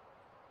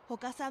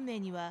他3名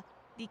には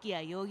力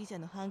也容疑者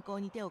の犯行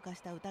に手を貸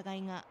した疑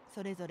いが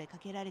それぞれか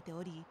けられて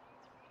おり、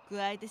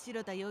加えて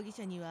白田容疑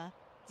者には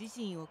自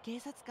身を警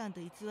察官と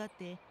偽っ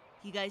て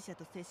被害者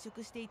と接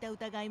触していた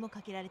疑いも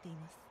かけられてい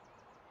ます。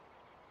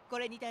こ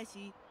れに対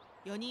し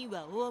4人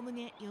はおおむ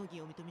ね容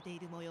疑を認めてい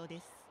る模様で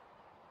す。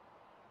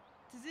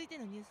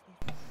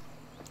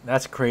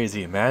That's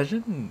crazy.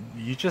 Imagine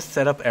you just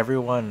set up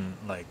everyone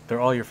like they're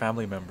all your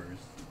family members.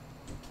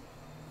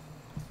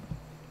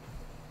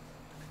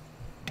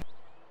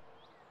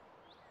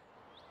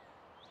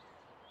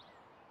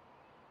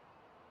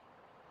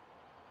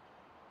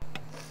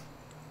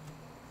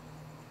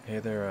 Hey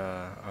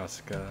there,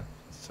 Asuka.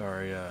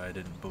 Sorry, I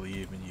didn't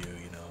believe in you,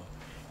 you know.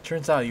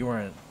 Turns out you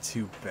weren't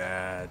too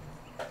bad.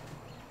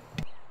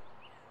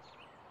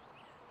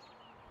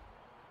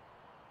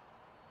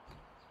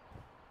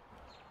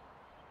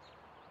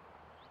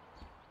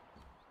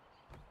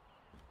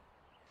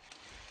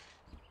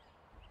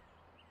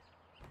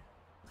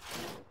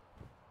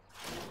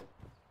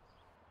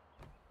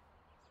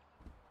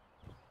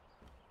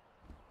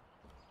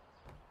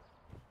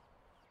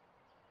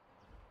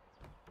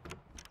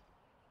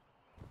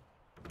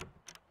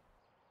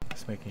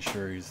 Just making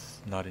sure he's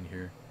not in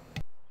here.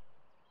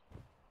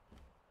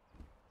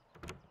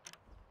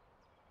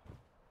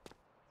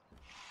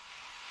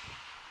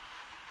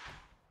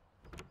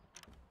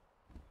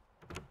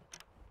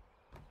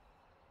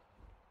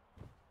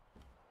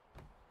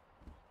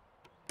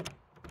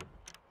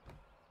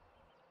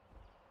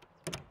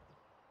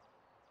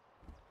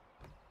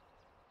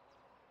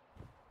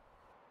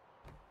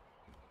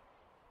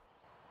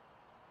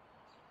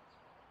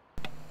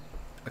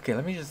 Okay,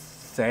 let me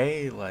just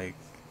say, like,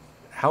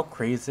 how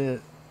crazy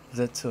is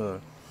it to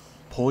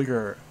pull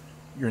your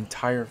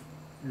entire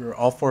your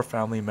all four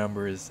family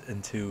members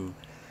into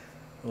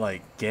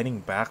like getting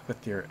back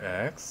with your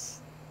ex,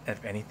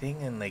 if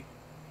anything, and like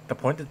the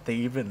point that they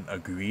even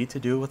agreed to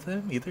do it with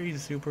him, either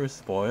he's super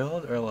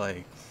spoiled or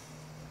like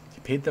he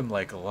paid them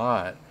like a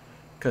lot,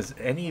 because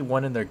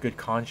anyone in their good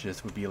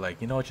conscience would be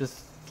like, you know,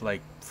 just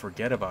like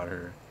forget about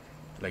her,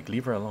 like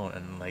leave her alone.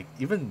 And like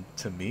even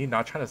to me,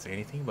 not trying to say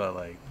anything, but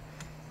like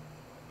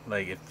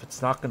if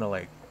it's not gonna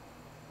like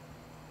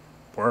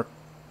work,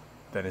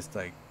 then it's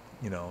like,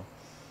 you know,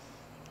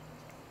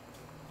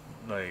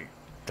 like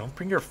don't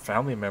bring your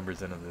family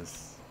members into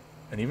this.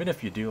 And even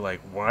if you do, like,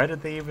 why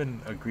did they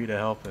even agree to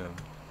help him?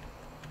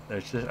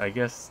 There's just, I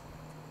guess,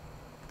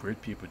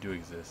 weird people do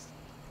exist.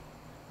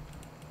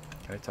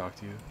 Can I talk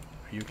to you?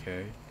 Are you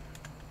okay?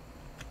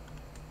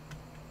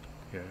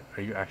 Yeah,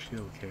 are you actually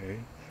okay?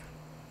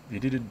 You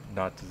did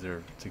not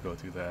deserve to go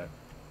through that.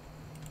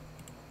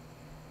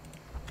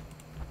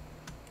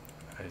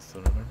 I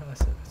still don't remember. I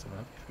still don't have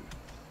any food.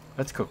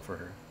 Let's cook for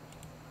her.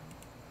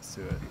 Let's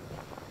do it.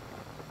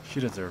 She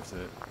deserves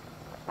it.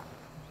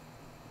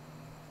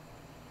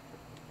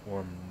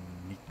 Warm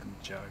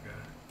nikujaga.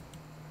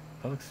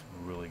 That looks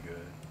really good.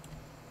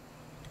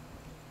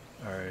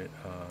 Alright,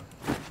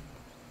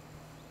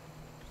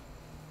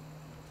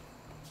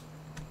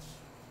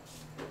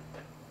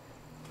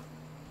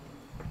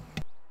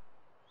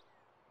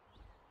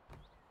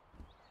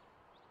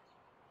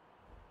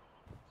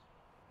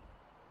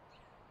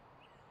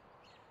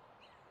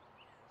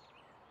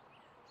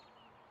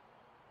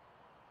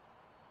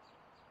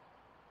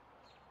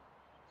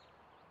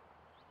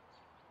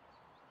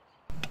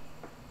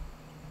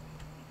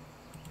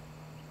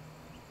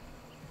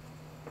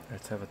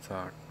 let's have a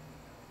talk.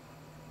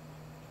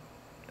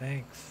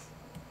 Thanks.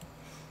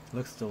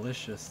 Looks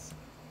delicious.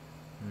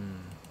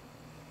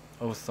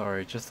 Oh,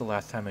 sorry, just the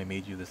last time I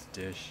made you this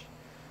dish.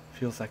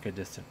 Feels like a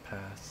distant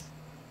past.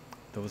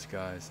 Those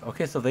guys.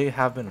 Okay, so they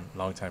have been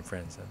longtime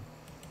friends and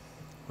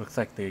looks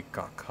like they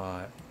got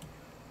caught.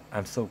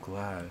 I'm so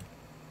glad.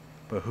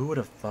 But who would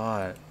have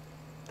thought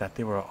that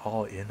they were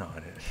all in on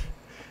it?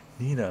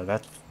 Nina,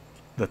 that's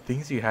the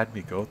things you had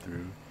me go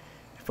through.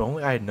 If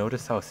only I had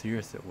noticed how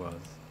serious it was.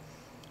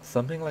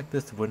 Something like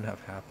this wouldn't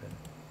have happened.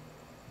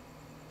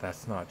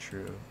 That's not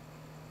true.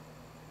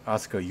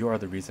 Asuka, you are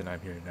the reason I'm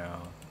here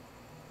now.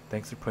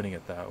 Thanks for putting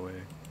it that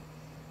way.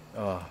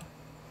 Ugh.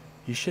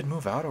 You should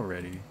move out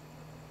already.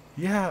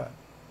 Yeah.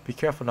 Be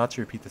careful not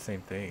to repeat the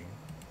same thing.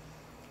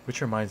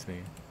 Which reminds me.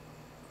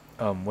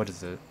 What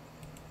is it?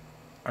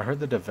 I heard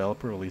the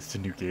developer released a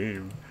new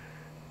game.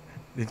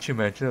 Didn't you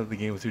mention that the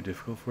game was too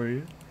difficult for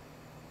you?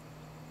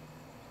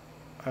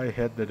 I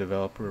heard the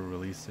developer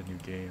released a new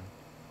game.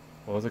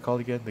 What was it called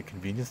again? The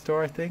Convenience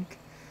Store, I think?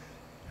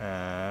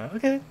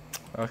 Okay.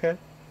 Okay.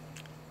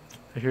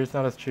 I hear it's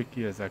not as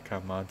tricky as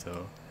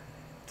Akamanto.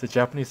 It's a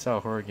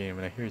Japanese-style horror game,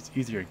 and I hear it's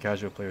easier in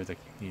casual players like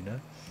you,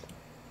 Nina.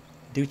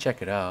 Do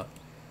check it out.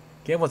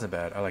 Game wasn't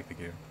bad. I like the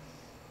game.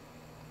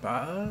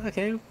 But,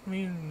 okay. I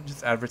mean,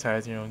 just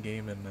advertise your own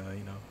game and,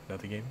 you know,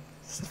 another game.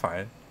 This is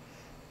fine.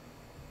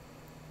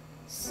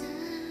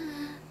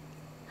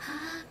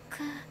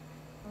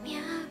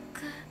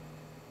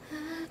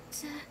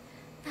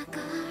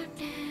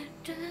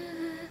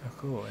 Oh,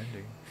 cool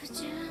ending.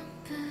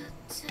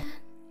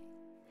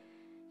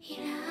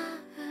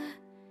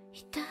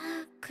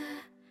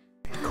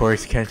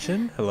 Chorus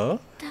Kenshin, hello?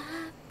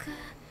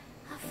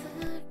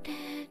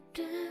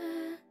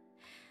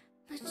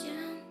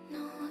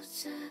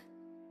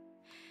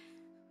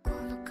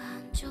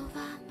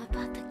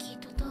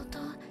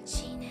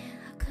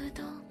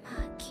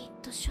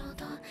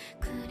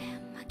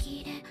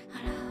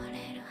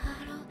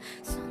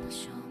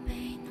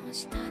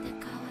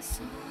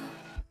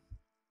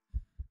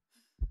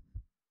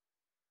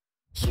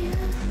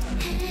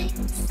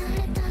 され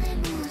たエ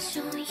モーシ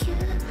ョン幽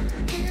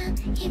変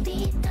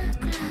響いた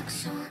クラク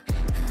ション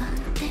不安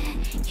定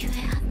揺れ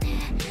果て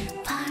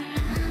パラ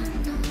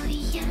ノイ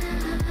ア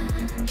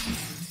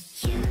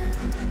幽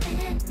変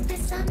で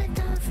覚め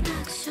たフラ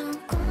クション根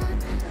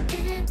源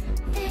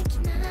的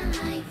な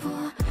愛を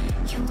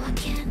夜明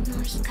けの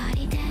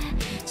光で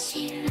知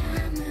ら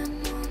ぬ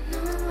もの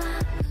は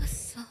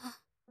嘘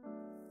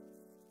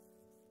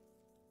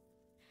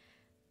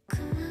空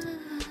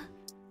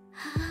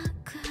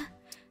白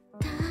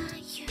た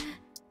ゆ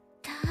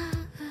た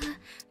う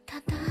た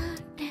だ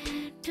れ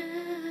る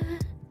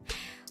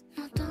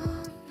喉の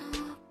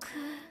奥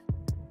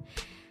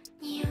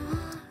匂う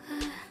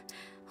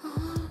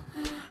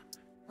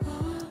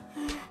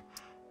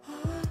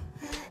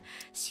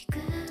シグ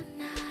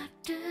ナ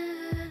ル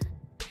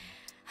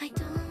I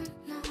don't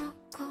know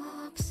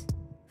corpse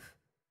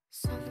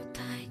その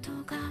態度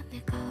が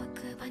願わ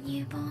くば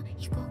入門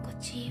居心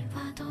地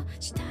はどう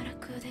したら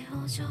くで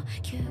往生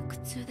窮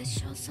屈で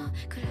焦燥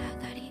暗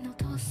がりの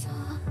闘争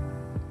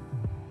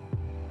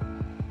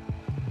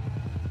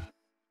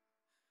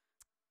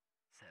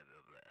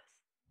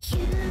愉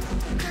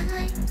快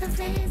なフ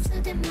レーズ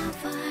で回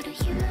る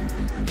幽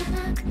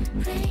楽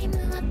フレーム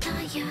は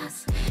絶や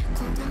す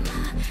このまま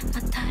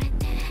待たれ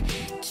て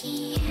消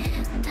え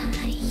た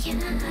いや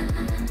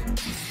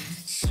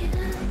集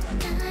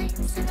大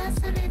さら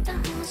された保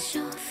証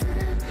普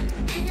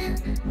遍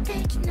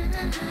的な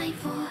愛を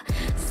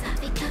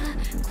錆びた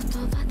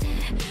言葉で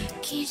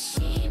きし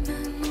む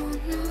もの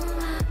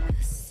は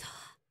嘘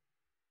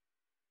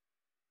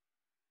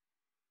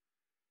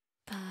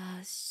パ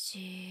ッ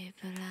シ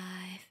ブライ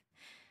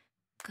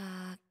フが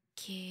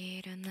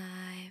切るナイ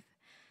フ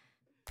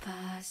パ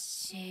ッ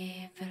シ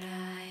ブライ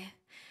フ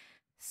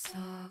そっ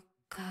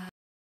か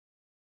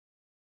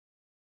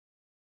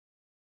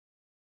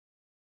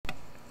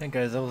Hey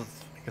guys, I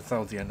guess that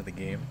was the end of the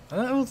game.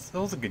 That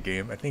was a good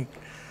game. I think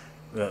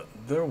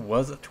there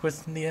was a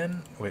twist in the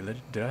end. Wait,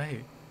 did I?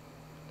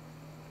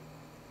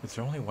 Was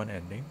there only one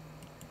ending?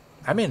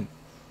 I mean,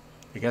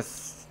 I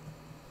guess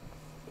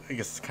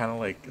it's kind of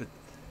like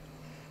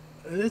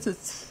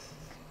it's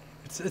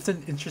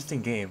an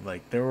interesting game.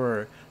 Like there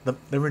were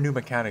new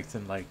mechanics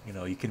and like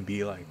you can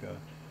be like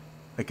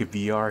a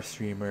VR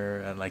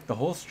streamer and like the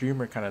whole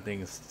streamer kind of thing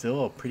is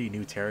still a pretty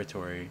new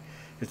territory.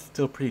 It's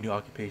still a pretty new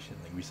occupation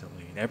like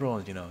recently, and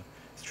everyone's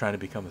is trying to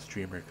become a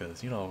streamer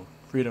because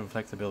freedom,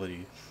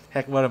 flexibility.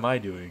 Heck, what am I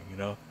doing?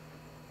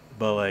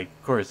 But like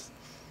of course,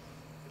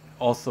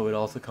 it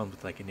also comes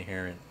with like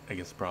inherent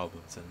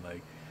problems and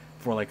like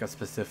for like a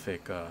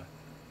specific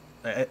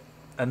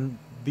and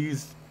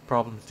these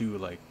problems do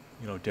like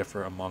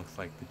differ amongst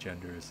like the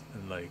genders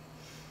and like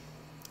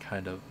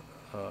kind of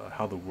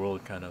how the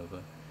world kind of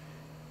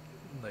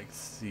like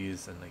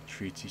sees and like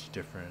treats each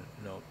different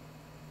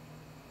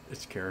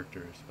its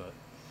characters. But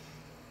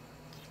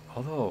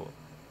although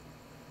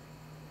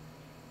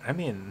I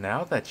mean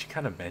now that you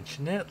kind of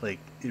mention it, like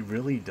it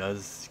really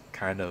does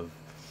kind of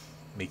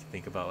make you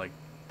think about like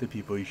the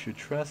people you should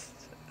trust,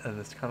 and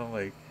it's kind of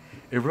like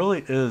it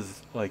really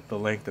is like the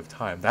length of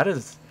time that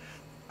is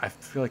I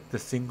feel like the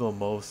single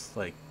most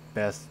like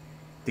best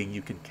thing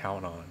you can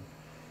count on,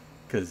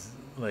 because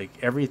like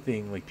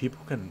everything like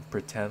people can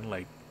pretend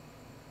like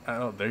I don't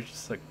know, they're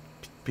just like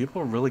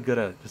people are really good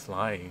at just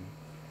lying.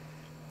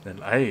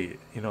 And I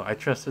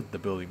trusted the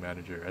building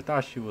manager. I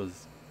thought she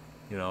was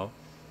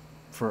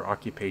for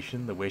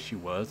occupation the way she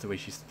was, the way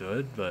she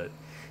stood, but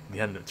in the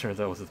end it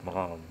turns out it was his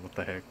mom. What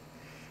the heck.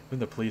 Even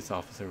the police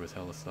officer was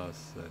hella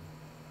sus and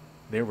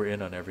they were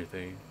in on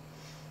everything.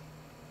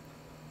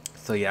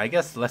 So yeah, I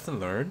guess lesson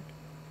learned.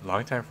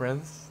 Longtime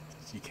friends,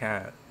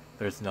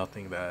 there's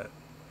nothing that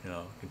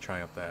can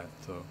triumph that.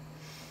 So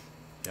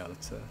yeah,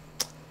 that's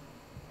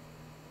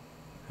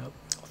yep.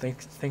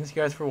 Thanks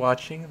you guys for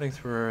watching. Thanks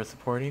for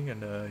supporting,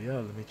 and yeah,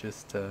 let me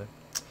just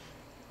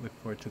look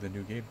forward to the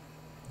new game.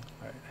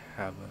 All right,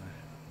 have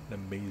an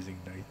amazing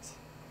night.